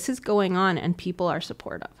 like this is going on and people are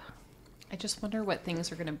supportive. I just wonder what things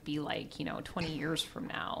are going to be like, 20 years from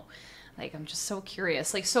now. Like, I'm just so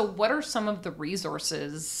curious. Like, so what are some of the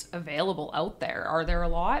resources available out there? Are there a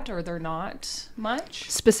lot or there not much?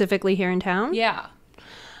 Specifically here in town? Yeah.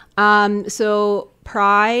 So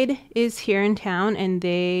Pride is here in town and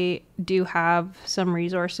they do have some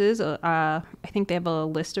resources. I think they have a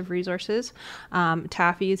list of resources.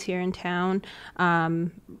 Taffy is here in town,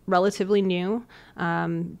 relatively new,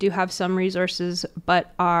 do have some resources,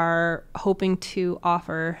 but are hoping to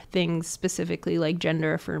offer things specifically like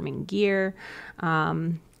gender affirming gear,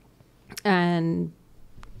 and,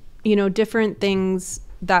 different things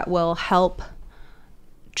that will help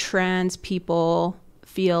trans people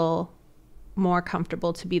feel more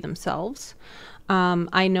comfortable to be themselves.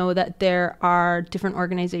 I know that there are different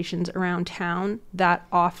organizations around town that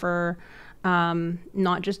offer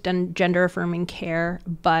not just gender affirming care,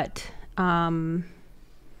 but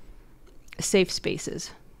safe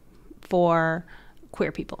spaces for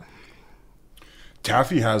queer people.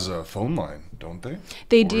 Taffy has a phone line, don't they?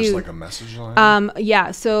 They or do. Just like a message line?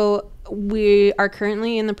 Yeah, so we are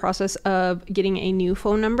currently in the process of getting a new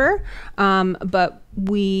phone number, but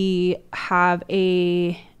we have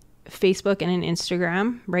a Facebook and an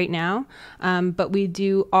Instagram right now, but we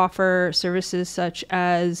do offer services such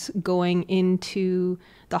as going into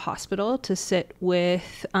the hospital to sit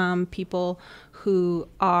with people who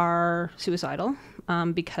are suicidal,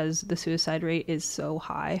 because the suicide rate is so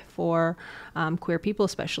high for queer people,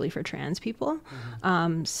 especially for trans people.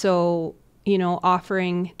 So,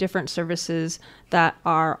 offering different services that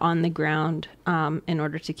are on the ground in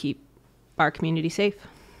order to keep our community safe.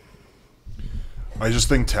 I just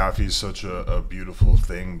think Taffy is such a beautiful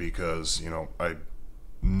thing because, I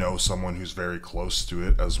know someone who's very close to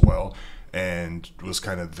it as well, and was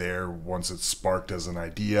kind of there once it sparked as an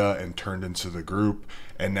idea and turned into the group,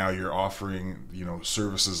 and now you're offering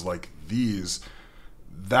services like these.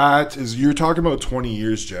 That is, you're talking about 20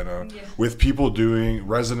 years, Jenna, with people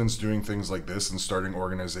residents doing things like this and starting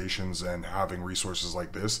organizations and having resources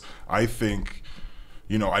like this. I think,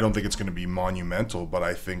 I don't think it's going to be monumental, but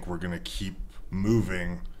I think we're going to keep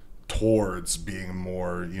moving towards being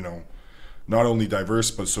more, not only diverse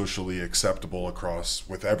but socially acceptable across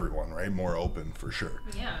with everyone, right? More open for sure.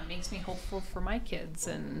 Yeah, it makes me hopeful for my kids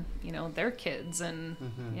and their kids, and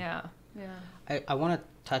yeah. I want to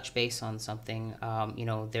touch base on something.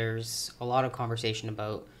 There's a lot of conversation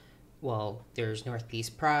about, well, there's North Peace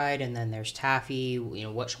Pride and then there's Taffy.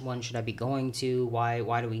 Which one should I be going to?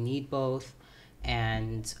 Why do we need both?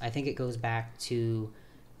 And I think it goes back to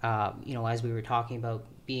as we were talking about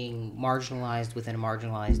being marginalized within a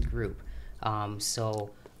marginalized group. So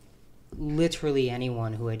literally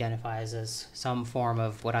anyone who identifies as some form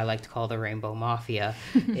of what I like to call the Rainbow Mafia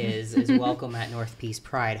is welcome at North Peace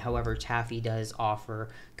Pride. However, Taffy does offer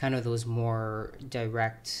kind of those more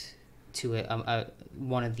direct to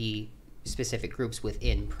one of the specific groups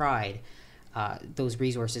within Pride. Those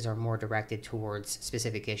resources are more directed towards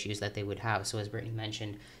specific issues that they would have. So as Brittany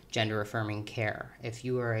mentioned, gender affirming care. If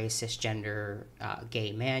you are a cisgender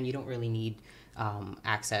gay man, you don't really need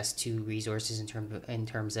access to resources in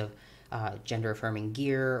terms of gender affirming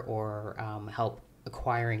gear or help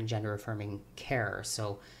acquiring gender affirming care.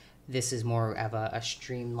 So this is more of a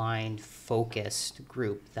streamlined, focused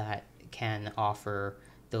group that can offer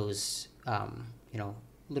those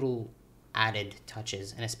little added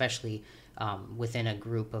touches, and especially within a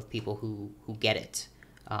group of people who get it.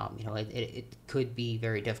 It could be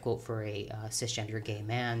very difficult for a cisgender gay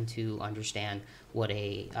man to understand what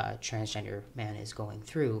a transgender man is going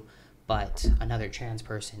through, but another trans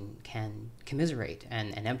person can commiserate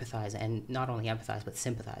and empathize, and not only empathize but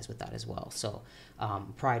sympathize with that as well. So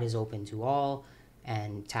Pride is open to all,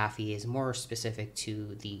 and Taffy is more specific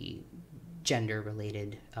to the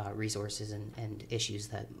gender-related resources and issues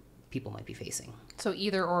that people might be facing. So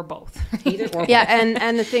either or both. Either or both. Yeah,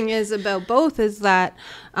 and the thing is about both is that,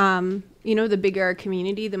 the bigger our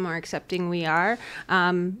community, the more accepting we are,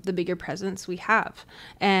 the bigger presence we have.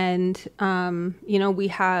 And, we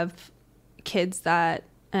have kids that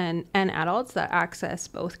and adults that access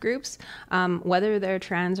both groups, whether they're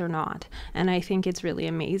trans or not. And I think it's really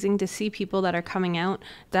amazing to see people that are coming out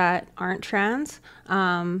that aren't trans,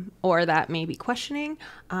 or that may be questioning,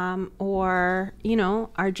 or, you know,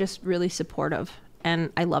 are just really supportive.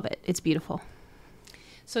 And I love it. It's beautiful.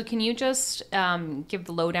 So can you just give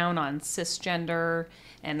the lowdown on cisgender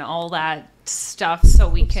and all that stuff so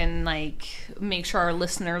we can like make sure our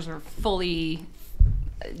listeners are fully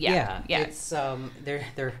yeah. It's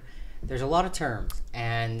there's a lot of terms,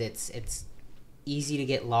 and it's easy to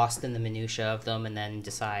get lost in the minutia of them and then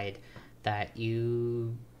decide that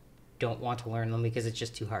you don't want to learn them because it's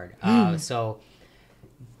just too hard. So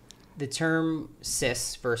the term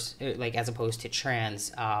cis versus like as opposed to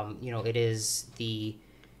trans, you know, it is the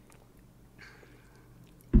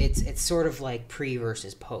it's sort of like pre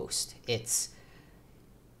versus post.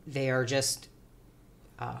 They are just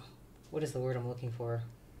what is the word I'm looking for?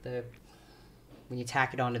 When you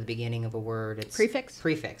tack it onto the beginning of a word, it's prefix.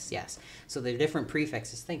 Prefix, yes. So they're different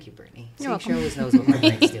prefixes. Thank you, Brittany. You're welcome. She always knows what my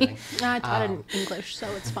brain's doing. I taught in English, so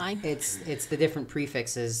it's fine. It's the different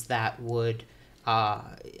prefixes that would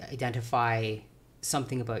identify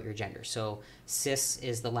something about your gender. So cis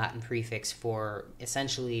is the Latin prefix for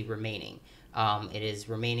essentially remaining. It is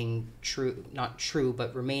remaining true, not true,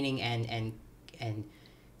 but remaining and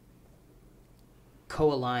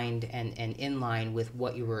co-aligned and in line with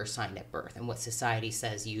what you were assigned at birth and what society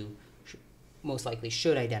says you most likely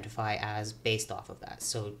should identify as based off of that.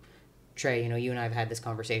 So Trey, you know, you and I have had this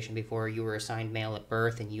conversation before. You were assigned male at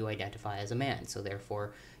birth and you identify as a man. So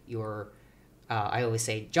therefore you're, I always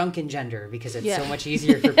say junk and gender because it's so much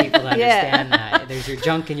easier for people to understand that. There's your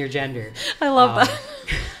junk and your gender. I love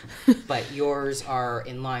that. But yours are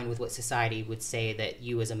in line with what society would say that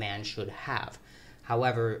you as a man should have.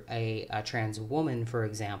 However, a trans woman, for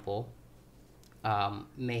example,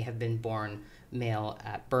 may have been born male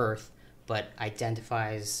at birth, but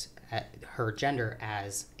identifies her gender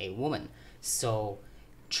as a woman. So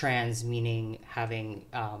trans meaning having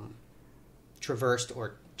traversed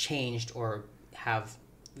or changed or have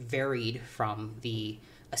varied from the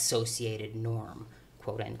associated norm,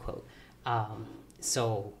 quote unquote.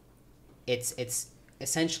 So it's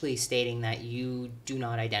essentially stating that you do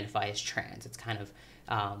not identify as trans. It's kind of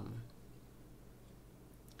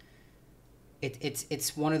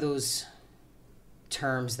it's one of those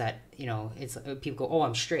terms that, you know, it's people go, oh,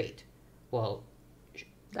 I'm straight. Well,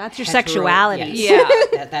 that's your sexuality. Yes.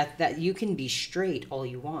 Yeah. that you can be straight all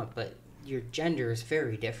you want, but your gender is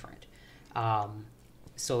very different.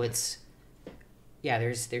 So it's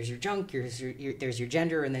there's your junk, there's your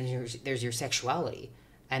gender, and then there's your sexuality.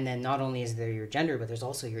 And then not only is there your gender, but there's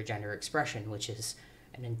also your gender expression, which is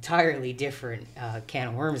an entirely different can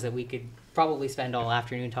of worms that we could probably spend all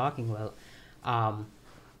afternoon talking about.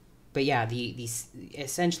 But yeah,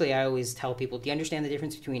 essentially I always tell people, do you understand the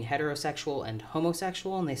difference between heterosexual and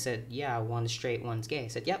homosexual? And they said, yeah, one's straight, one's gay. I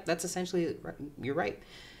said, yep, that's essentially, you're right.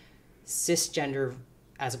 Cisgender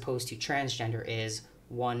as opposed to transgender is,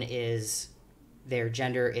 one is their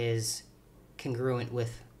gender is congruent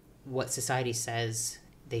with what society says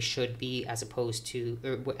they should be as opposed to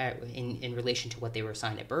in relation to what they were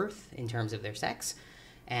assigned at birth in terms of their sex,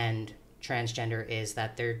 and transgender is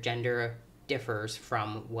that their gender differs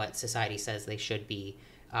from what society says they should be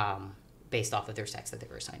based off of their sex that they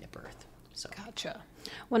were assigned at birth. So gotcha.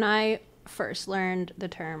 When I first learned the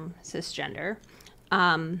term cisgender,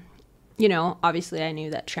 you know, obviously I knew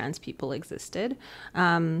that trans people existed.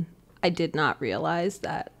 I did not realize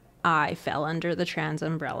that I fell under the trans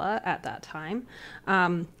umbrella at that time.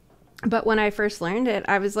 But when I first learned it,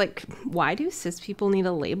 I was like, why do cis people need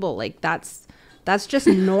a label? Like that's just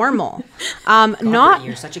normal. God,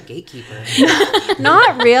 you're such a gatekeeper.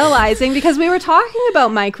 Not realizing, because we were talking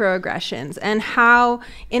about microaggressions and how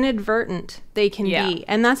inadvertent they can be.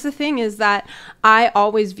 And that's the thing, is that I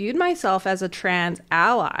always viewed myself as a trans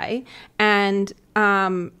ally and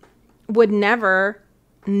would never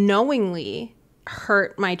knowingly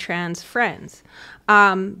hurt my trans friends.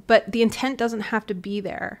 But the intent doesn't have to be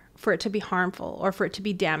there for it to be harmful or for it to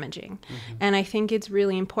be damaging. Mm-hmm. And I think it's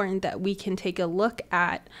really important that we can take a look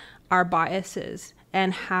at our biases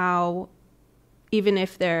and how, even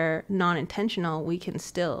if they're non-intentional, we can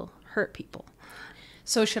still hurt people.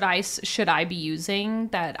 So should I be using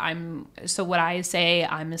that would I say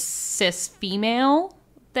I'm a cis female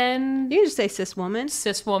then? You can just say cis woman.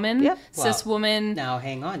 Cis woman? Yep. Cis woman. Now,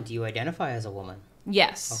 hang on. Do you identify as a woman?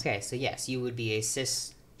 Yes. Okay, so yes, you would be a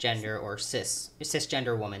cisgender or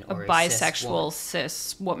cisgender woman or a bisexual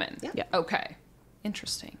cis woman. Yeah. Okay.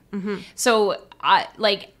 Interesting. Mm-hmm. So I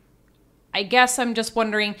guess I'm just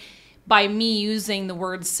wondering, by me using the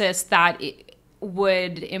word cis, that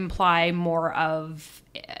would imply more of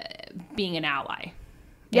being an ally.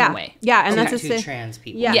 Yeah. Anyway. Yeah, and Okay. that's the To same. trans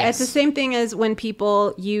people. Yeah, Yes. it's the same thing as when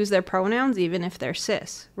people use their pronouns, even if they're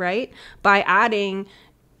cis, right? By adding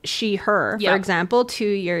she, her, Yeah. for example, to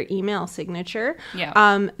your email signature,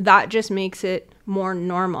 Yeah. that just makes it more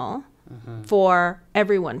normal for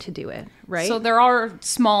everyone to do it, right? So there are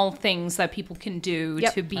small things that people can do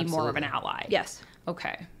Yep. to be more of an Absolutely. ally. yes.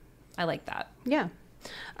 Okay. I like that. Yeah.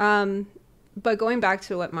 But going back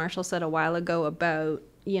to what Martiall said a while ago about,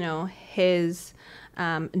 his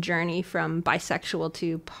journey from bisexual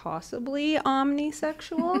to possibly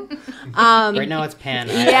omnisexual. Right now it's pan.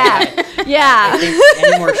 Yeah. I Yeah. think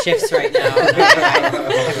any more shifts right now?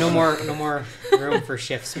 I have no more room for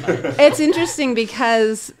shifts. But It's interesting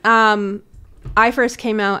because I first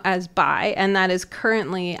came out as bi, and that is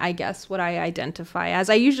currently, I guess, what I identify as.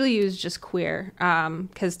 I usually use just queer,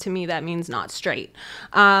 because to me that means not straight.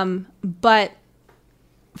 But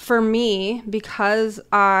for me, because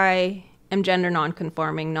I am gender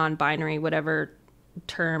non-conforming, non-binary, whatever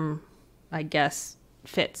term I guess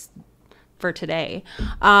fits for today,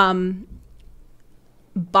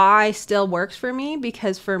 bi still works for me,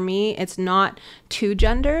 because for me it's not two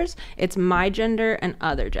genders, it's my gender and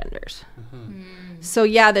other genders. So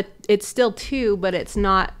yeah, it's still two, but it's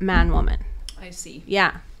not man woman. I see.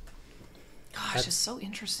 Yeah. Gosh, it's so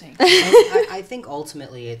interesting. I think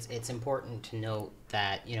ultimately it's important to note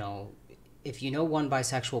that, if you know one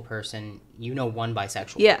bisexual person, you know one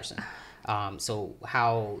bisexual Yeah. person. So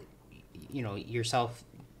how, yourself,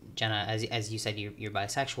 Jenna, as you said, you're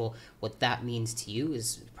bisexual, what that means to you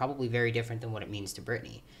is probably very different than what it means to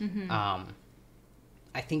Brittany.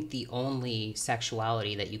 I think the only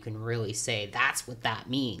sexuality that you can really say that's what that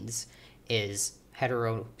means is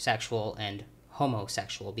heterosexual and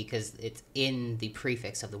homosexual, because it's in the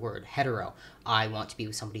prefix of the word hetero. I want to be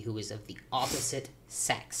with somebody who is of the opposite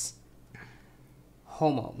sex.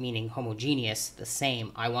 Homo, meaning homogeneous, the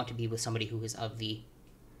same. I want to be with somebody who is of the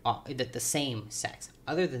same sex.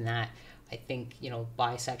 Other than that, I think,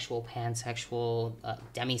 bisexual, pansexual,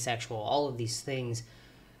 demisexual, all of these things,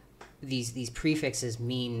 these prefixes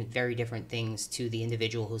mean very different things to the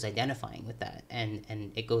individual who's identifying with that.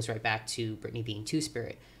 And it goes right back to Brittany being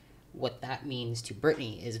two-spirit. What that means to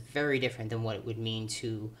Brittany is very different than what it would mean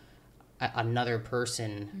to another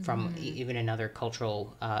person from even another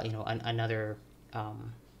cultural, another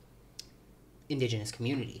Indigenous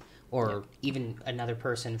community, or even another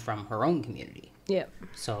person from her own community. Yeah.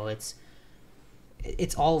 So it's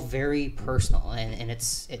all very personal, and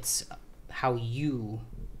it's how you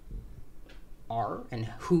are and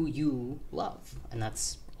who you love, and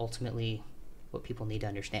that's ultimately what people need to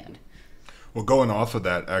understand. Well, going off of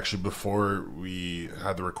that, actually, before we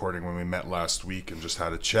had the recording, when we met last week and just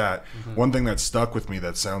had a chat, one thing that stuck with me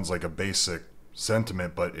that sounds like a basic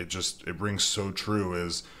sentiment, but it rings so true,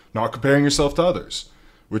 is not comparing yourself to others,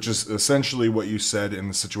 which is essentially what you said in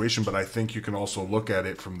the situation. But I think you can also look at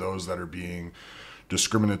it from those that are being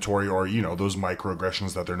discriminatory, or, those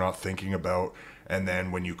microaggressions that they're not thinking about. And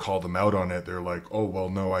then when you call them out on it, they're like, oh, well,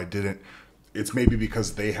 no, I didn't. It's maybe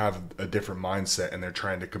because they have a different mindset and they're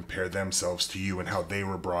trying to compare themselves to you and how they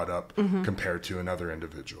were brought up compared to another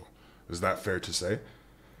individual. Is that fair to say?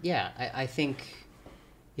 Yeah, I think,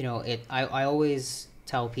 I always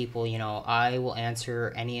tell people, I will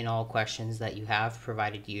answer any and all questions that you have,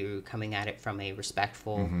 provided you're coming at it from a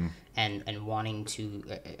respectful and wanting to,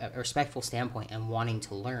 a respectful standpoint and wanting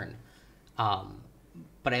to learn.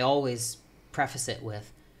 But I always preface it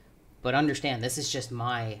with, but understand, this is just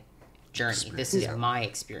my journey. This is my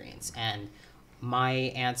experience, and my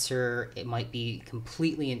answer, it might be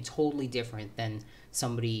completely and totally different than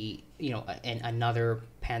somebody, another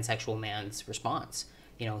pansexual man's response.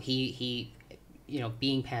 He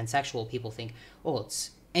being pansexual, people think, oh,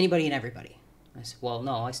 it's anybody and everybody. I said, well,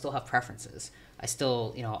 no, I still have preferences. I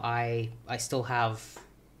still, I still have,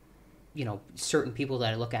 certain people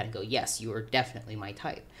that I look at and go, yes, you are definitely my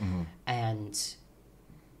type. And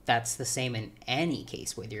that's the same in any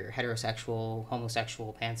case, whether you're heterosexual,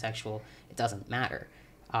 homosexual, pansexual, it doesn't matter.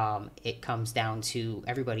 It comes down to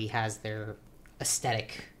everybody has their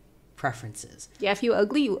aesthetic preferences. Yeah, if you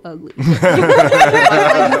ugly, you ugly.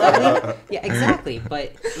 Yeah, exactly.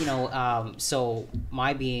 But, so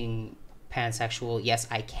my being pansexual, yes,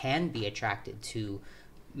 I can be attracted to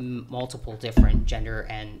multiple different gender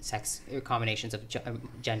and sex, combinations of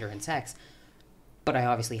gender and sex. But I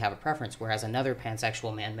obviously have a preference, whereas another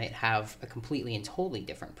pansexual man might have a completely and totally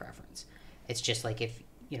different preference. It's just like if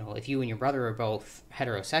you and your brother are both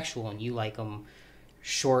heterosexual and you like them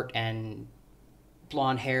short and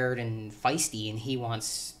blonde-haired and feisty, and he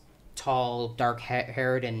wants tall,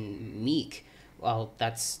 dark-haired and meek, well,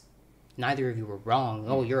 that's, neither of you were wrong.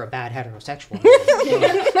 Oh, you're a bad heterosexual.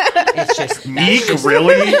 It's just... Meek,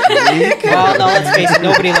 really? Meek? Well, no, let's face it,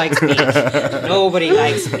 nobody likes meek. Nobody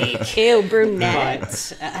likes meek. Ew,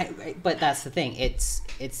 brunette. But that's the thing. It's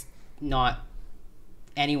not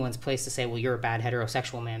anyone's place to say, well, you're a bad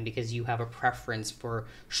heterosexual man because you have a preference for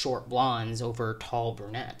short blondes over tall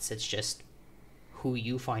brunettes. It's just who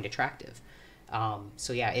you find attractive.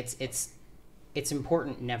 So yeah, it's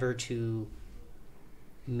important never to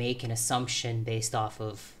make an assumption based off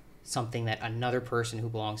of something that another person who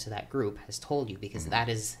belongs to that group has told you, because that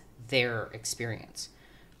is their experience.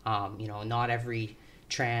 Not every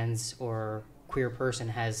trans or queer person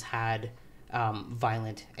has had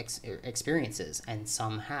violent experiences, and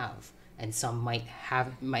some have, and some might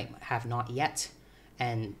have not yet,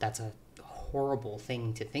 and that's a horrible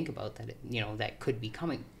thing to think about, that that could be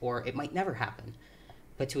coming, or it might never happen.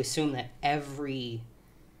 But to assume that every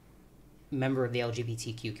member of the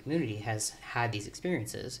LGBTQ community has had these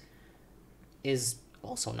experiences is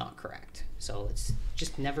also not correct. So it's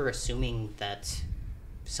just never assuming that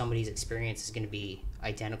somebody's experience is going to be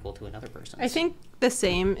identical to another person's. I think the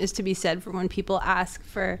same is to be said for when people ask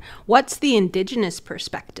for what's the Indigenous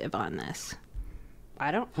perspective on this. I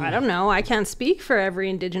don't know. I can't speak for every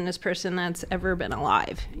Indigenous person that's ever been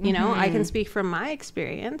alive. I can speak from my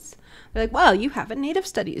experience. They're like, well, you have a Native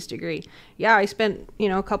Studies degree. Yeah, I spent,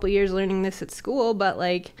 a couple years learning this at school, but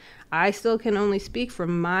I still can only speak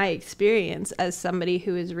from my experience as somebody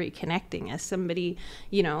who is reconnecting, as somebody,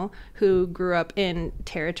 who grew up in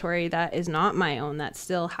territory that is not my own, that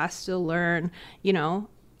still has to learn,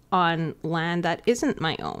 on land that isn't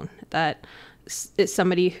my own, that is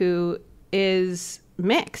somebody who is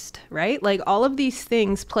mixed, right? All of these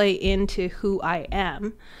things play into who I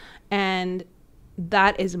am, and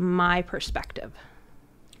that is my perspective.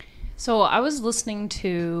 So I was listening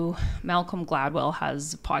to Malcolm Gladwell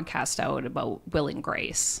has a podcast out about Will and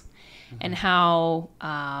Grace, and how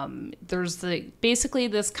there's basically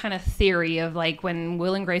this kind of theory of when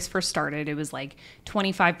Will and Grace first started, it was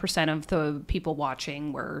 25% of the people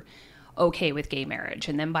watching were okay with gay marriage,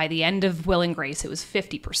 and then by the end of Will and Grace it was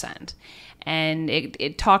 50%. And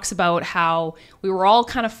it talks about how we were all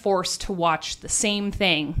kind of forced to watch the same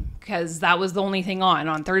thing because that was the only thing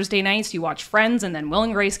on Thursday nights. You watch Friends, and then Will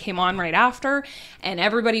and Grace came on right after, and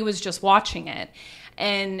everybody was just watching it,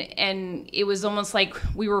 and it was almost like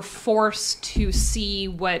we were forced to see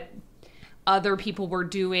what other people were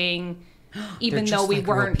doing, even though we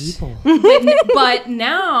weren't. But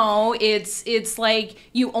now it's like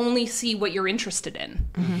you only see what you're interested in.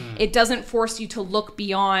 It doesn't force you to look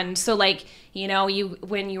beyond. So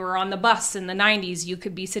when you were on the bus in the 90s, you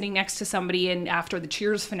could be sitting next to somebody and after the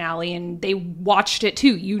Cheers finale and they watched it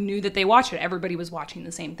too. You knew that they watched it. Everybody was watching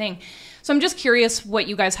the same thing. So I'm just curious what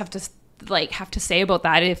you guys have to say about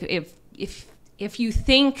that. If you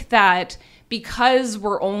think that because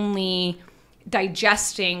we're only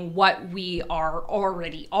digesting what we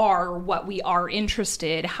already are, what we are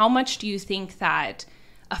interested, how much do you think that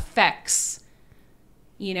affects,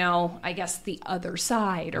 I guess the other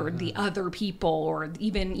side or the other people, or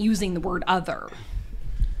even using the word other?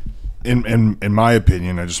 In my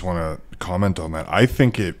opinion, I just want to comment on that. I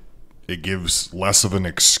think it gives less of an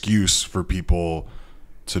excuse for people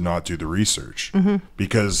to not do the research,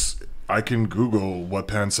 because I can Google what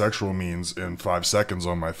pansexual means in 5 seconds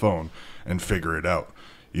on my phone and figure it out.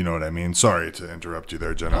 You know what I mean? Sorry to interrupt you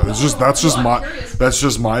there, Jenna. That's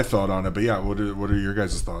just my thought on it. But yeah, what are your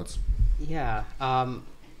guys' thoughts? Yeah,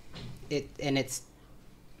 it's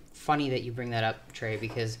funny that you bring that up, Trey,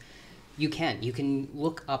 because you can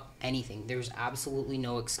look up anything. There's absolutely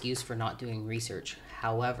no excuse for not doing research.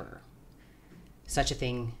 However, such a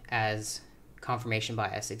thing as confirmation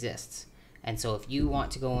bias exists. And so if you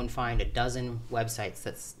want to go and find a dozen websites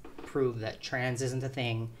that prove that trans isn't a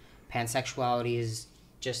thing, pansexuality is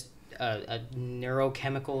just a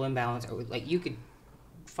neurochemical imbalance, or you could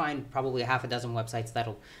find probably a half a dozen websites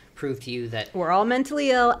that'll prove to you that we're all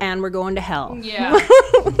mentally ill and we're going to hell. Yeah.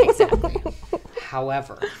 Exactly.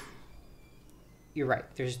 However, you're right.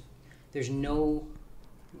 There's no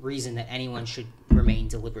reason that anyone should remain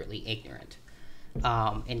deliberately ignorant.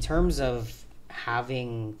 In terms of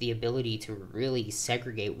having the ability to really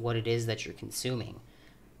segregate what it is that you're consuming,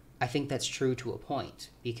 I think that's true to a point,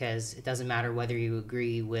 because it doesn't matter whether you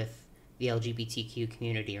agree with the LGBTQ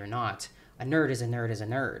community or not. A nerd is a nerd is a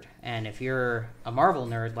nerd. And if you're a Marvel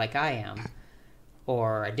nerd like I am,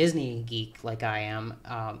 or a Disney geek like I am,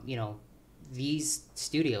 these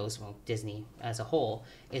studios, well, Disney as a whole,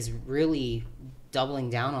 is really doubling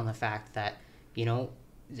down on the fact that,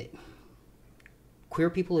 queer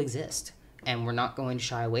people exist, and we're not going to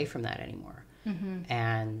shy away from that anymore.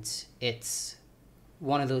 And it's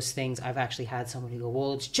one of those things. I've actually had somebody go,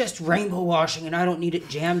 well, it's just rainbow washing and I don't need it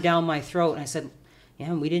jammed down my throat. And I said,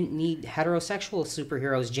 yeah, we didn't need heterosexual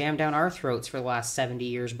superheroes jammed down our throats for the last 70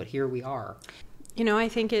 years, but here we are. You know, I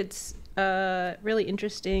think it's really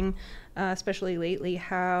interesting, especially lately,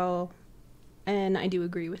 how, and I do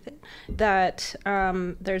agree with it, that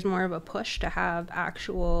there's more of a push to have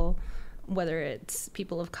actual, whether it's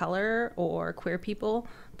people of color or queer people,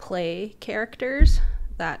 play characters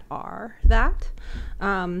that are that.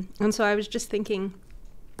 And so I was just thinking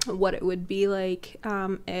what it would be like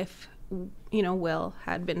if, you know, Will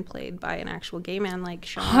had been played by an actual gay man like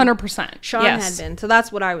Sean. 100%. Sean had been. So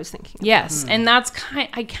that's what I was thinking. Yes, and that's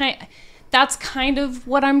kind of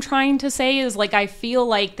what I'm trying to say is, like, I feel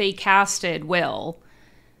like they casted Will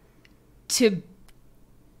to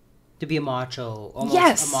be a macho, almost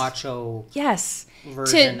yes, a macho yes,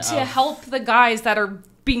 version to help the guys that are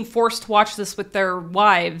being forced to watch this with their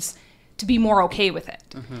wives to be more okay with it,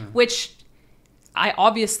 which I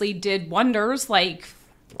obviously did wonders. Like,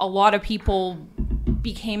 a lot of people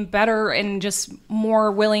became better and just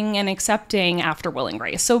more willing and accepting after Will and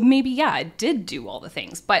Grace. So maybe, yeah, it did do all the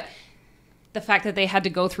things. But the fact that they had to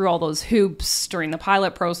go through all those hoops during the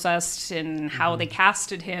pilot process and how they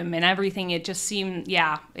casted him and everything, it just seemed,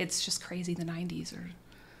 yeah, it's just crazy. The 90s are,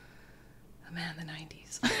 oh man, the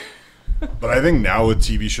 90s. But I think now with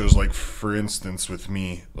TV shows, like, for instance, with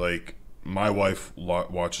me, like, my wife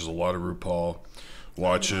watches a lot of RuPaul,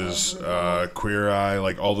 watches Queer Eye,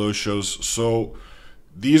 like all those shows. So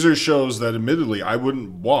these are shows that admittedly I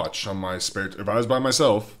wouldn't watch on my spare if I was by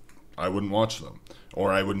myself, I wouldn't watch them,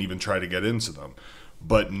 or I wouldn't even try to get into them.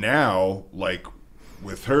 But now, like,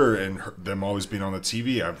 with her and them always being on the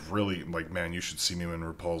TV, I've really, like, man, you should see me when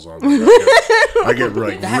RuPaul's on. I get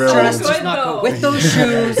like that real dress does not go with those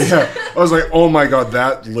shoes. Yeah, I was like, oh my god,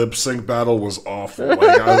 that lip sync battle was awful.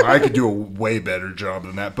 Like, I could do a way better job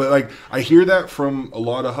than that. But, like, I hear that from a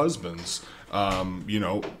lot of husbands, you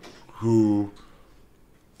know, who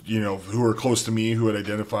are close to me, who would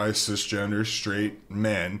identify as cisgender straight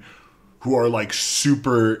men, who are, like,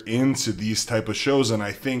 super into these type of shows. And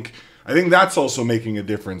I think that's also making a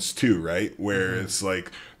difference too, right? Where it's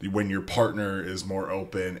like when your partner is more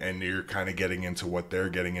open and you're kind of getting into what they're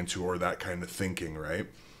getting into, or that kind of thinking, right?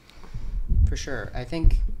 For sure. I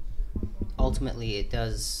think ultimately it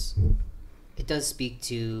does speak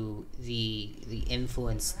to the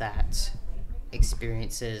influence that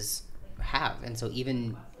experiences have. And so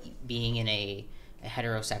even being in a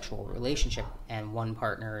heterosexual relationship and one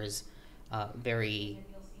partner is very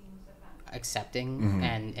accepting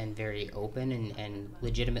and very open and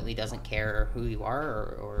legitimately doesn't care who you are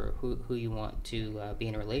or who you want to be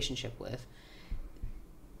in a relationship with,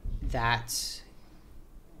 that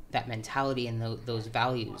mentality and those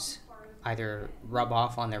values either rub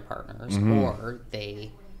off on their partners or they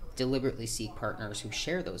deliberately seek partners who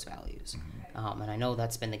share those values. And I know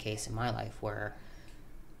that's been the case in my life, where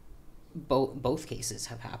both cases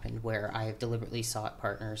have happened, where I have deliberately sought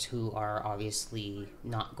partners who are obviously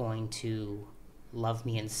not going to love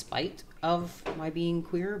me in spite of my being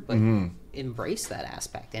queer, but embrace that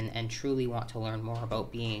aspect and truly want to learn more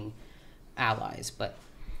about being allies. But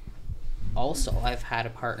also I've had a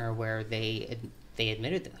partner where they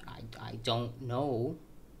admitted that I don't know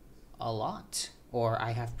a lot, or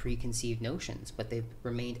I have preconceived notions, but they've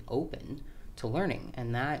remained open to learning,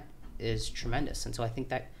 and that is tremendous. And so I think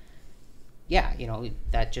that, yeah, you know,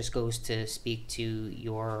 that just goes to speak to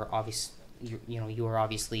you're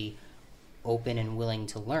obviously open and willing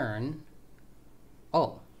to learn.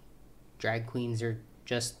 Oh, drag queens are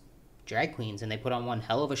just drag queens and they put on one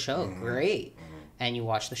hell of a show. Great. And you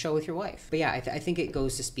watch the show with your wife. But yeah, I think it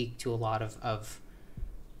goes to speak to a lot of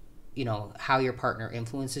you know, how your partner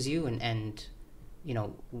influences you and you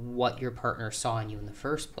know, what your partner saw in you in the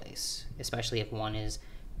first place, especially if one is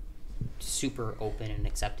super open and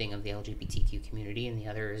accepting of the LGBTQ community and the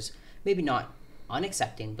other is maybe not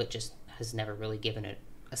unaccepting but just has never really given it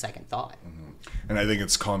a second thought. And I think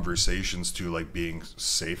it's conversations too, like being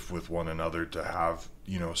safe with one another to have,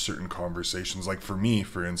 you know, certain conversations. Like for me,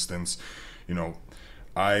 for instance, you know,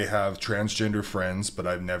 I have transgender friends, but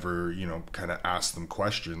I've never, you know, kind of asked them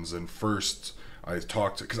questions. And first I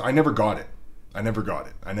talked to, because I never got it. I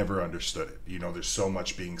never understood it. You know, there's so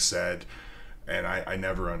much being said, and I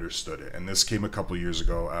never understood it. And this came a couple years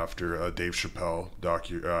ago after a Dave Chappelle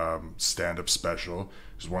stand-up special.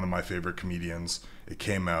 He's one of my favorite comedians. It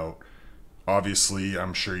came out. Obviously,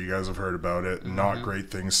 I'm sure you guys have heard about it. Not great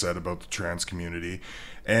things said about the trans community.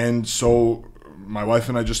 And so my wife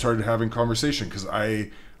and I just started having conversation because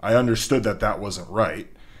I understood that wasn't right.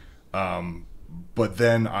 But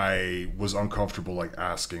then I was uncomfortable like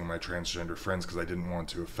asking my transgender friends because I didn't want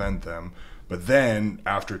to offend them. But then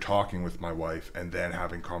after talking with my wife and then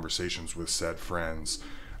having conversations with said friends,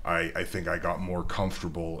 I think I got more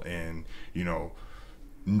comfortable in, you know,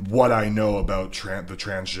 what I know about the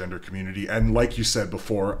transgender community. And like you said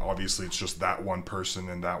before, obviously it's just that one person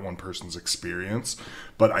and that one person's experience.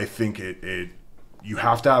 But I think you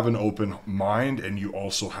have to have an open mind, and you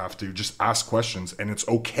also have to just ask questions, and it's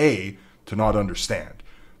okay to not understand.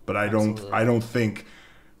 But I don't think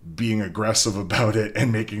being aggressive about it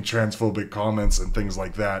and making transphobic comments and things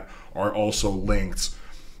like that are also linked,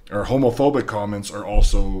 or homophobic comments are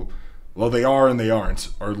also, well, they are and they aren't,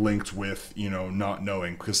 are linked with, you know, not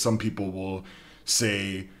knowing. Because some people will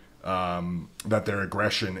say that their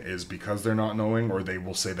aggression is because they're not knowing, or they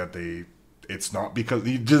will say that it's not because.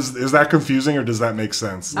 Is that confusing, or does that make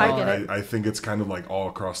sense? I get it. I think it's kind of like all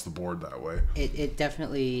across the board that way. It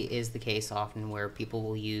definitely is the case often where people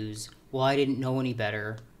will use, well, I didn't know any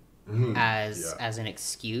better, as an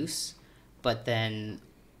excuse, but then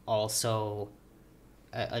also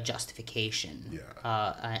a justification,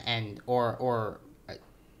 and or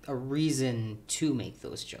a reason to make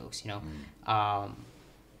those jokes, you know.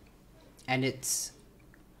 And it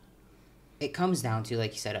comes down to,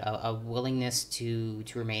 like you said, a willingness to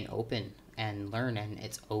remain open and learn, and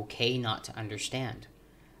it's okay not to understand.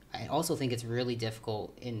 I also think it's really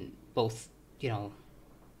difficult in both, you know,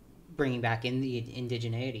 bringing back in the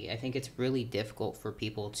indigeneity. I think it's really difficult for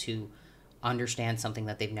people to understand something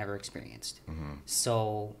that they've never experienced.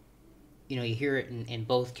 So, you know, you hear it in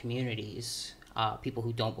both communities, people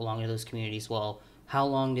who don't belong to those communities. Well, how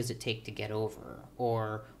long does it take to get over?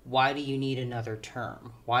 Or why do you need another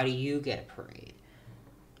term? Why do you get a parade?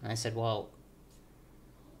 And I said, well,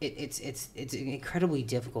 it's incredibly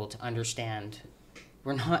difficult to understand.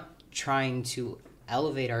 We're not trying to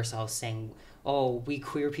elevate ourselves saying, oh, we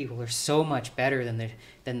queer people are so much better than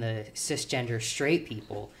the cisgender straight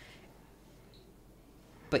people.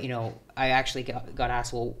 But, you know, I actually got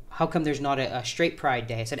asked, well, how come there's not a straight pride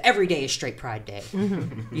day? I said, every day is straight pride day.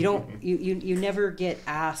 You never get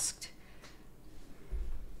asked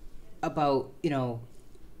about, you know,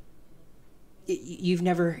 you've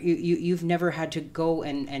never had to go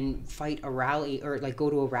and fight a rally, or like go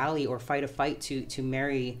to a rally or fight a fight to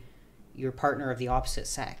marry your partner of the opposite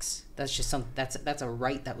sex. That's just that's a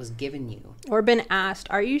right that was given you. Or been asked,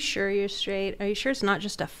 are you sure you're straight? Are you sure it's not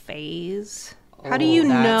just a phase? How do you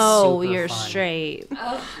know you're straight?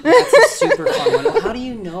 That's a super fun one. How do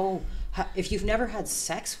you know, if you've never had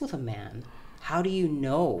sex with a man, how do you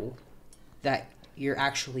know that you're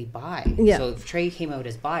actually bi? Yeah. So if Trey came out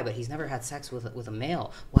as bi, but he's never had sex with a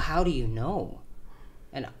male, well, how do you know?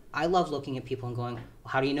 And I love looking at people and going, well,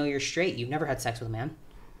 how do you know you're straight? You've never had sex with a man.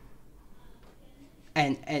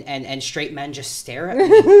 And straight men just stare at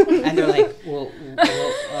me and they're like, well, and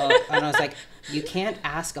I was like, you can't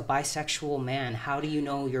ask a bisexual man, how do you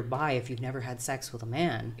know you're bi if you've never had sex with a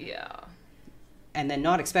man? Yeah. And then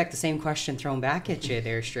not expect the same question thrown back at you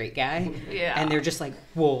there, straight guy. Yeah. And they're just like,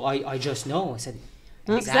 well, I just know. I said,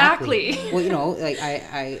 Exactly. Well, you know, like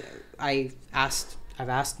I've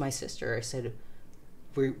asked my sister, I said,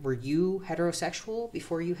 were you heterosexual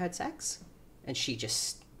before you had sex? And she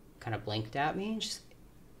just kind of blinked at me and just,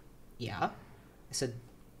 yeah. I said,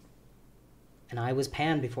 and I was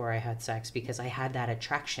pan before I had sex because I had that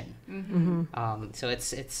attraction. So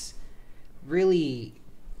it's really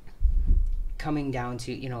coming down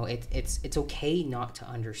to, you know, it's okay not to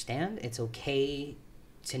understand. It's okay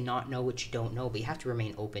to not know what you don't know, but you have to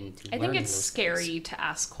remain open to learning. I think it's those scary things. to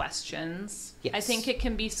ask questions. Yes. I think it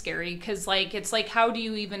can be scary because, like, it's like, how do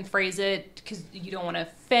you even phrase it? Because you don't want to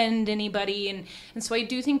offend anybody, and so I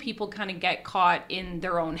do think people kind of get caught in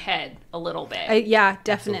their own head a little bit. Yeah,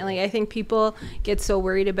 definitely. Absolutely. I think people get so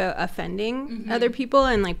worried about offending other people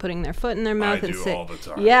and like putting their foot in their mouth and all the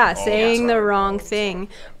time. Yeah, saying the wrong thing.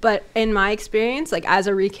 But in my experience, like as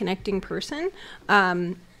a reconnecting person,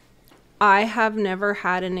 I have never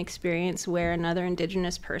had an experience where another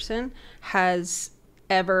Indigenous person has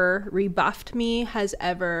ever rebuffed me, has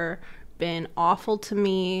ever been awful to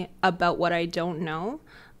me about what I don't know.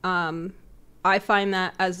 I find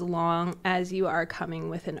that as long as you are coming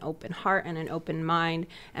with an open heart and an open mind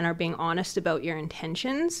and are being honest about your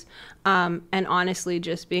intentions, and honestly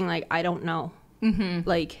just being like, I don't know.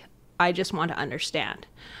 Like, I just want to understand.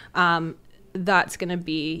 That's going to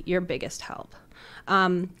be your biggest help.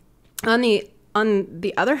 On the on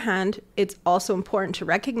the other hand, it's also important to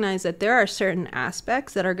recognize that there are certain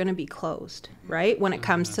aspects that are going to be closed, right? When it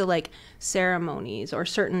comes to like ceremonies or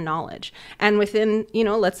certain knowledge. And within, you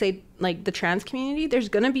know, let's say like the trans community, there's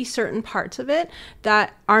going to be certain parts of it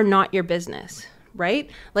that are not your business, right?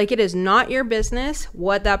 Like it is not your business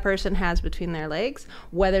what that person has between their legs,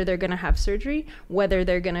 whether they're going to have surgery, whether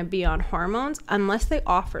they're going to be on hormones, unless they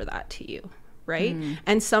offer that to you, right?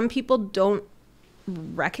 And some people don't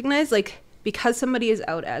recognize, like, because somebody is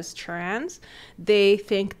out as trans, they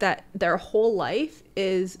think that their whole life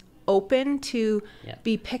is open to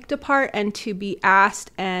be picked apart and to be asked,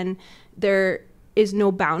 and there is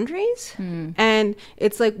no boundaries. And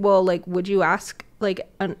it's like, well, like, would you ask like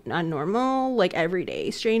a normal, like everyday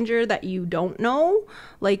stranger that you don't know?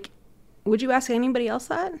 Like, would you ask anybody else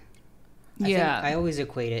that? I always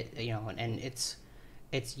equate it, you know, and it's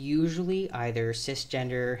usually either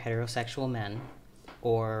cisgender heterosexual men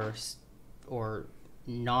or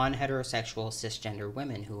non-heterosexual cisgender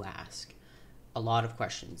women who ask a lot of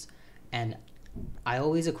questions. And I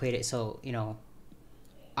always equate it, so, you know,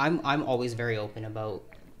 I'm always very open about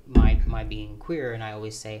my being queer, and I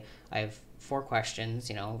always say I have 4 questions,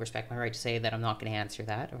 you know, respect my right to say that I'm not going to answer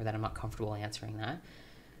that, or that I'm not comfortable answering that.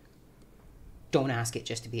 Don't ask it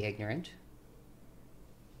just to be ignorant.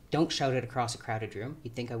 Don't shout it across a crowded room.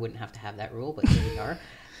 You'd think I wouldn't have to have that rule, but here we are.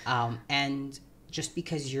 And just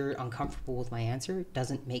because you're uncomfortable with my answer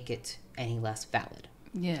doesn't make it any less valid.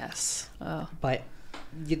 Yes. Oh. But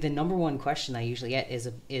the number one question I usually get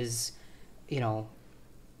is you know,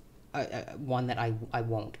 one that I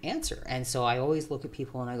won't answer. And so I always look at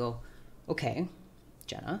people and I go, okay,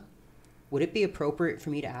 Jenna, would it be appropriate for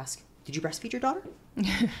me to ask, did you breastfeed your daughter?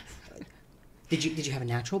 Did you have a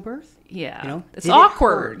natural birth? Yeah. You know, it's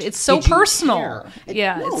awkward. It's so personal.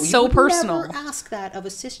 Yeah, no, it's so personal. Never ask that of a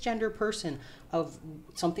cisgender person, of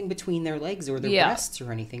something between their legs or their breasts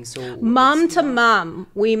or anything. So mom to mom,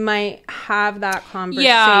 we might have that conversation.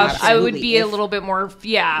 Yeah, Absolutely. I would be a little bit more,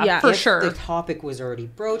 for sure. The topic was already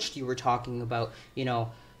broached. You were talking about, you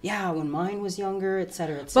know, when mine was younger, et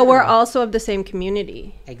cetera, et cetera. But we're also of the same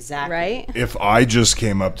community. Exactly. Right? If I just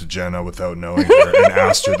came up to Jenna without knowing her and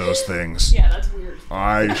asked her those things, Yeah, that's weird.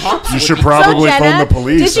 you should probably So, phone Jenna, the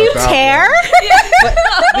police. did you at that tear?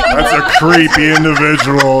 point. That's a creepy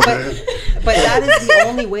individual. But that is the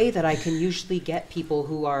only way that I can usually get people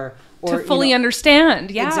who are To fully understand.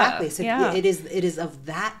 Yeah. Exactly. So yeah. it is of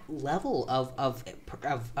that level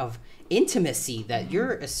of intimacy that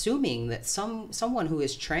you're assuming that someone who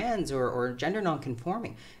is trans or gender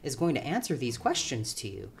nonconforming is going to answer these questions to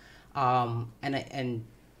you. And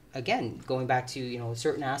again, going back to, you know,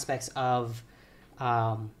 certain aspects of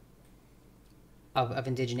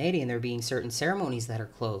indigeneity, and there being certain ceremonies that are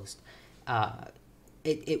closed,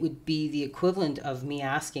 it would be the equivalent of me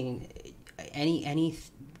asking any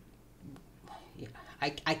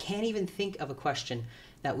I can't even think of a question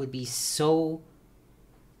that would be so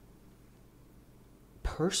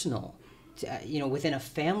personal, you know, within a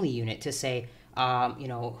family unit, to say, you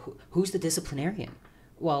know, who's the disciplinarian?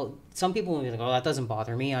 Well, some people will be like, oh, that doesn't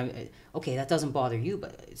bother me. Okay, that doesn't bother you,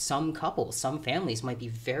 but some couples, some families might be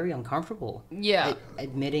very uncomfortable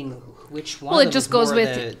admitting which one. Well, it just goes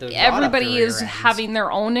with the everybody is ends. having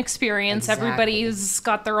their own experience. Exactly. Everybody's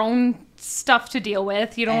got their own stuff to deal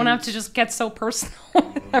with. You don't want to have to just get so personal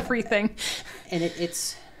with everything. And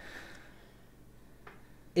it's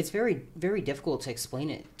very, very difficult to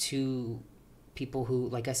explain it to people who,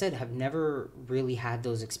 like I said, have never really had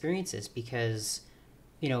those experiences, because,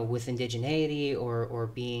 you know, with indigeneity or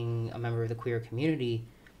being a member of the queer community,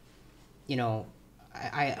 you know,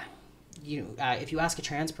 if you ask a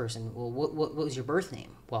trans person, well, what was your birth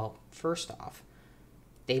name? Well, first off,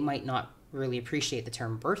 they might not really appreciate the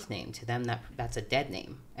term birth name. To them, that's a dead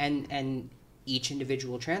name. And each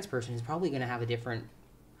individual trans person is probably going to have a different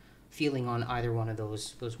feeling on either one of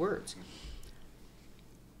those words.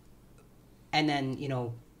 And then, you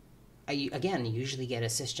know, I usually get a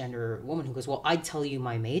cisgender woman who goes, well, I'd tell you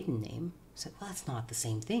my maiden name. I said, well, that's not the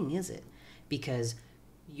same thing, is it? Because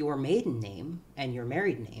your maiden name and your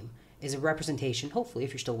married name is a representation, hopefully,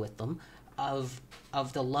 if you're still with them, of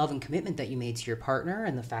the love and commitment that you made to your partner,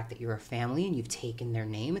 and the fact that you're a family and you've taken their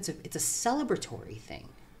name. It's a celebratory thing.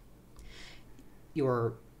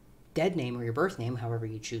 Your dead name or your birth name, however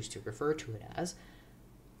you choose to refer to it as,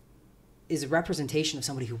 is a representation of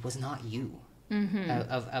somebody who was not you. Mm-hmm.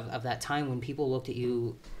 Of that time when people looked at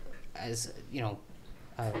you as, you know,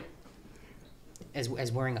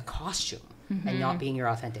 as wearing a costume, mm-hmm. and not being your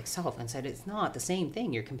authentic self, and said it's not the same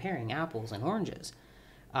thing. You're comparing apples and oranges.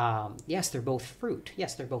 Yes, they're both fruit.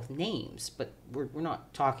 Yes, they're both names, but we're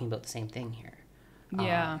not talking about the same thing here.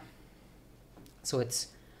 Yeah. So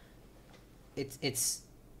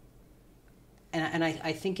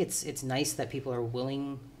I think it's nice that people are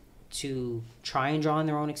willing to try and draw on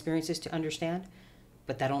their own experiences to understand,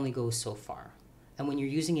 but that only goes so far. And when you're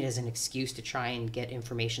using it as an excuse to try and get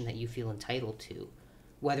information that you feel entitled to,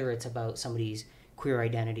 whether it's about somebody's queer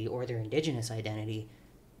identity or their Indigenous identity,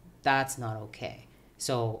 that's not okay.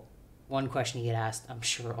 So one question you get asked, I'm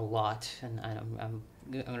sure a lot, and I'm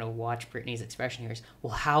going to watch Brittany's expression here, is,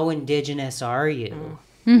 well, how Indigenous are you?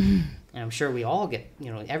 And I'm sure we all get,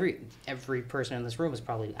 every person in this room has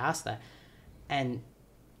probably asked that. And,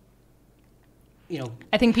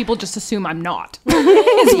 I think people just assume I'm not,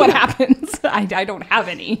 is what happens. I don't have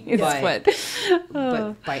any, but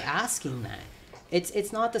by asking that,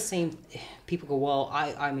 it's not the same. People go, well,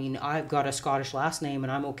 I mean, I've got a Scottish last name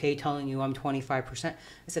and I'm okay telling you I'm 25%. I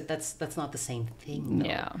said, that's not the same thing, though.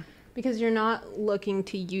 Yeah. Because you're not looking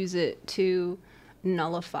to use it to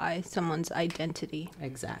nullify someone's identity.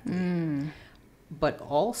 Exactly. But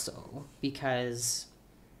also because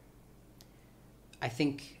I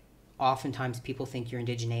think oftentimes people think your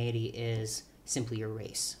indigeneity is simply your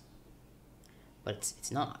race. But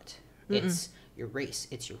it's not. It's your race,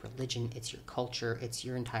 it's your religion, it's your culture, it's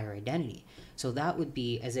your entire identity. So that would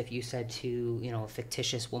be as if you said to, a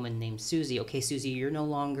fictitious woman named Susie, okay, Susie, you're no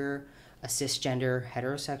longer a cisgender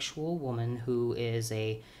heterosexual woman who is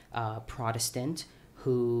a Protestant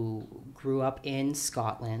who grew up in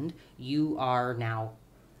Scotland. You are now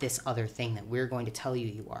this other thing that we're going to tell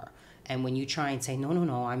you are. And when you try and say, no,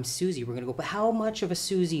 I'm Susie, we're going to go, but how much of a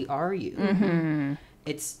Susie are you?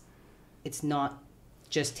 It's not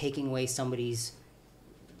just taking away somebody's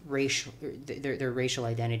racial, their racial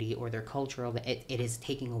identity or their cultural, it is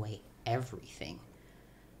taking away everything.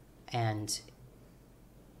 And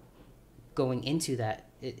going into that,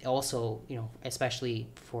 it also, especially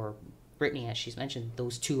for Brittany, as she's mentioned,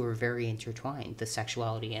 those two are very intertwined, the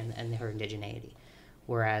sexuality and her indigeneity.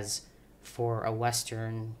 Whereas for a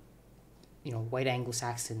Western, white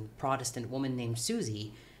Anglo-Saxon Protestant woman named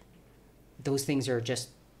Susie, those things are just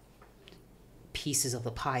pieces of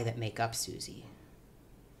the pie that make up Susie.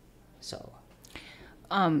 So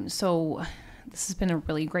this has been a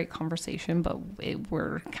really great conversation, but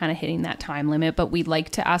we're kind of hitting that time limit. But we'd like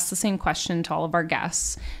to ask the same question to all of our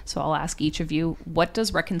guests. So I'll ask each of you, what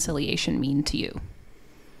does reconciliation mean to you?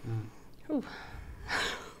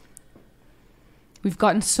 We've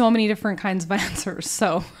gotten so many different kinds of answers,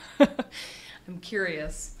 so I'm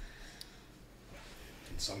curious.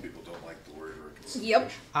 Some people don't like the word reconciliation.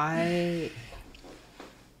 Yep. I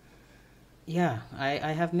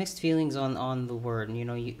have mixed feelings on the word.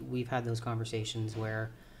 And, we've had those conversations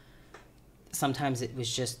where sometimes it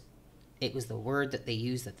was the word that they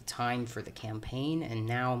used at the time for the campaign, and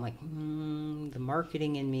now I'm like, the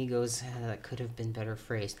marketing in me goes, that could have been better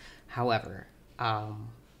phrased. However,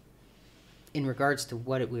 in regards to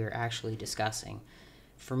what we were actually discussing,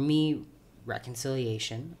 for me,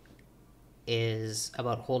 reconciliation is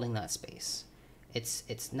about holding that space.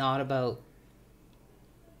 It's not about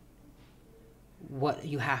what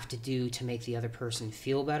you have to do to make the other person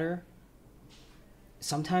feel better.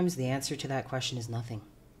 Sometimes the answer to that question is nothing.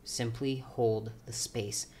 Simply hold the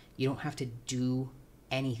space. You don't have to do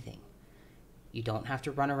anything. You don't have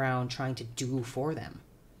to run around trying to do for them.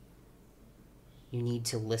 You need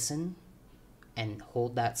to listen and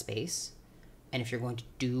hold that space. And if you're going to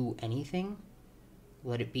do anything,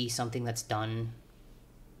 let it be something that's done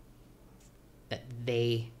that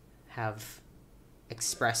they have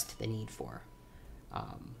expressed the need for.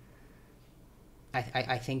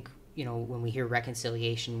 I think, when we hear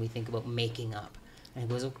reconciliation, we think about making up. And it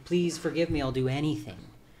goes, oh, please forgive me, I'll do anything.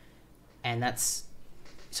 And that's,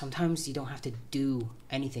 sometimes you don't have to do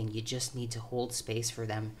anything. You just need to hold space for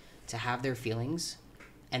them to have their feelings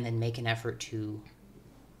and then make an effort to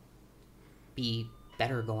be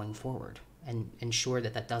better going forward and ensure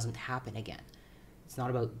that doesn't happen again. It's not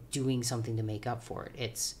about doing something to make up for it.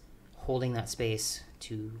 It's holding that space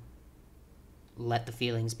to let the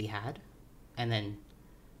feelings be had and then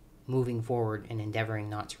moving forward and endeavoring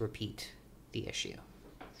not to repeat the issue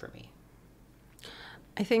for me.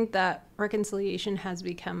 I think that reconciliation has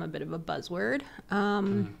become a bit of a buzzword.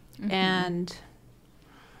 And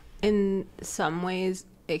in some ways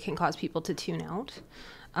it can cause people to tune out,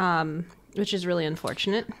 which is really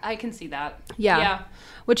unfortunate. I can see that. Yeah.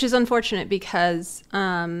 Which is unfortunate because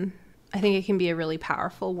I think it can be a really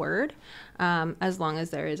powerful word as long as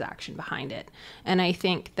there is action behind it. And I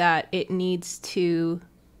think that it needs to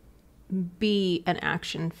be an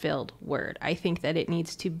action-filled word. I think that it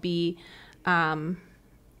needs to be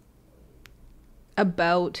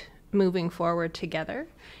about moving forward together.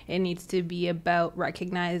 It needs to be about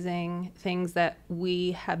recognizing things that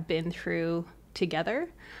we have been through together,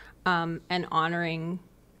 and honoring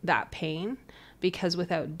that pain, because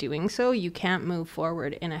without doing so, you can't move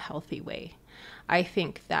forward in a healthy way. I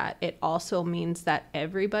think that it also means that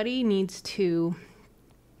everybody needs to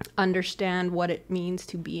understand what it means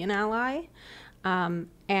to be an ally,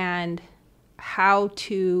 and how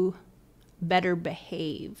to better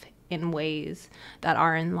behave in ways that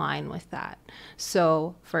are in line with that.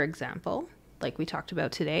 So, for example, like we talked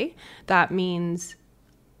about today, that means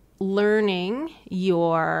learning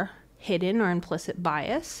your hidden or implicit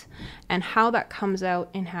bias and how that comes out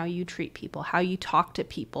in how you treat people, how you talk to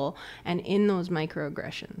people, and in those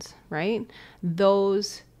microaggressions, right?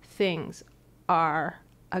 Those things are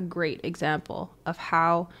a great example of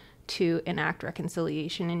how to enact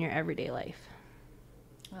reconciliation in your everyday life.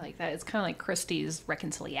 I like that. It's kind of like Christie's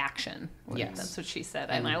reconciliation. Yes. That's what she said.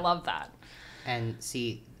 And I love that. And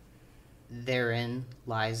see, therein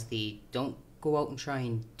lies the don't go out and try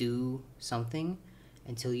and do something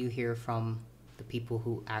until you hear from the people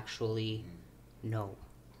who actually know.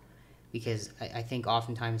 Because I think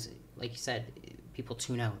oftentimes, like you said, people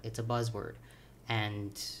tune out. It's a buzzword.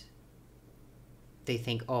 And they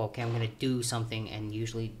think, oh, okay, I'm going to do something. And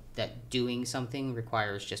usually that doing something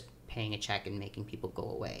requires just paying a check and making people go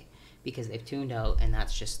away, because they've tuned out, and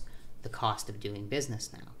that's just the cost of doing business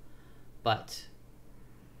now. But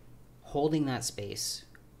holding that space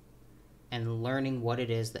and learning what it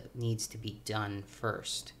is that needs to be done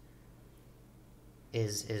first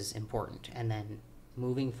is important, and then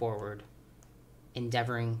moving forward,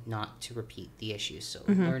 endeavoring not to repeat the issues. So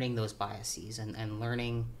learning those biases and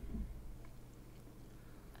learning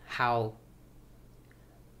how.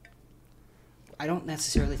 I don't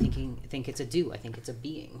necessarily think it's a do. I think it's a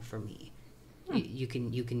being for me. You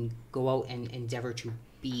can go out and endeavor to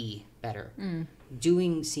be better.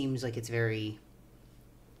 Doing seems like it's very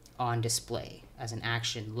on display as an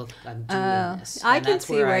action. Look, I'm doing this. I can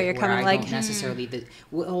see where you're coming. I don't necessarily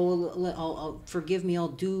forgive me. I'll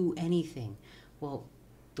do anything. Well,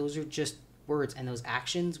 those are just words, and those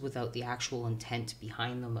actions without the actual intent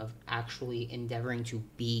behind them of actually endeavoring to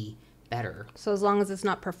be better. So as long as it's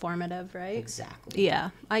not performative, right? Exactly. Yeah,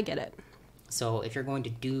 I get it. So if you're going to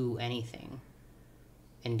do anything,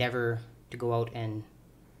 endeavor to go out and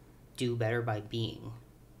do better by being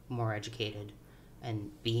more educated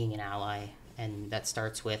and being an ally, and that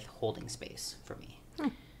starts with holding space for me.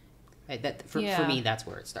 For me, that's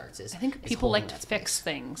where it starts. I think people like to fix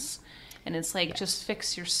things. And it's like, just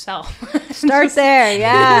fix yourself. Start there,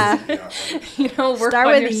 yeah. Work Start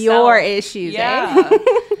on with yourself. your issues, yeah. eh?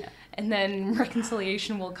 And then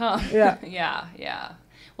reconciliation will come. Yeah. Yeah.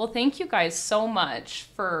 Well, thank you guys so much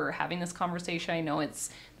for having this conversation. I know it's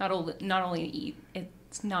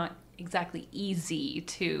it's not exactly easy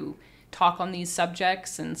to talk on these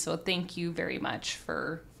subjects, and so thank you very much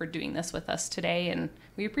for doing this with us today, and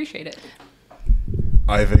we appreciate it.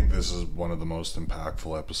 I think this is one of the most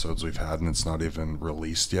impactful episodes we've had, and it's not even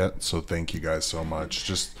released yet. So thank you guys so much.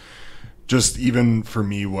 Just even for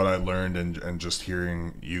me, what I learned and just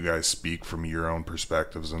hearing you guys speak from your own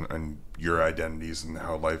perspectives and your identities and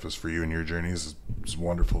how life is for you and your journeys is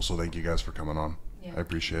wonderful. So thank you guys for coming on. Yeah. I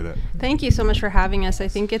appreciate it. Thank you so much for having us. I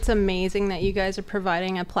think it's amazing that you guys are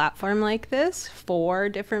providing a platform like this for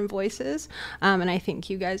different voices. And I think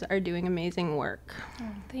you guys are doing amazing work. Oh,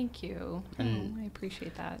 thank you. I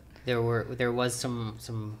appreciate that. There was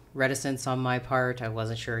some reticence on my part. I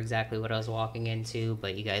wasn't sure exactly what I was walking into,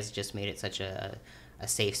 but you guys just made it such a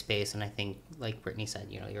safe space. And I think, like Brittany said,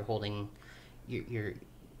 you're holding, you're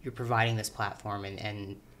providing this platform,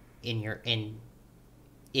 and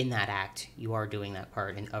in that act, you are doing that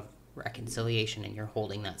part of reconciliation, and you're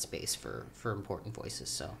holding that space for important voices.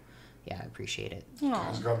 So, yeah, I appreciate it.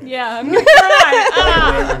 Oh. Yeah, I'm gonna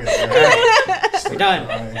cry. We're done.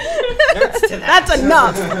 That's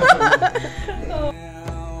enough.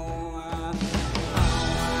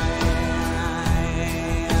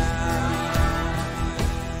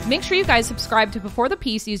 Make sure you guys subscribe to Before the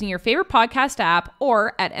Piece using your favorite podcast app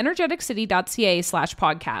or at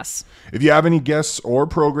Energeticcity.ca/podcasts. If you have any guests or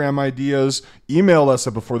program ideas, email us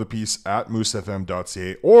at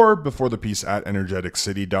beforethepiece@moosefm.ca or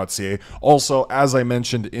beforethepiece@energeticcity.ca. Also, as I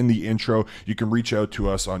mentioned in the intro, you can reach out to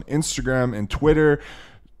us on Instagram and Twitter.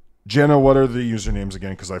 Jenna, what are the usernames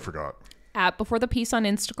again? Because I forgot. At Before the Piece on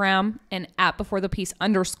Instagram and at @BeforeThePiece_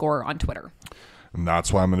 on Twitter. And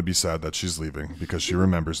that's why I'm going to be sad that she's leaving, because she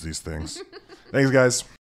remembers these things. Thanks, guys.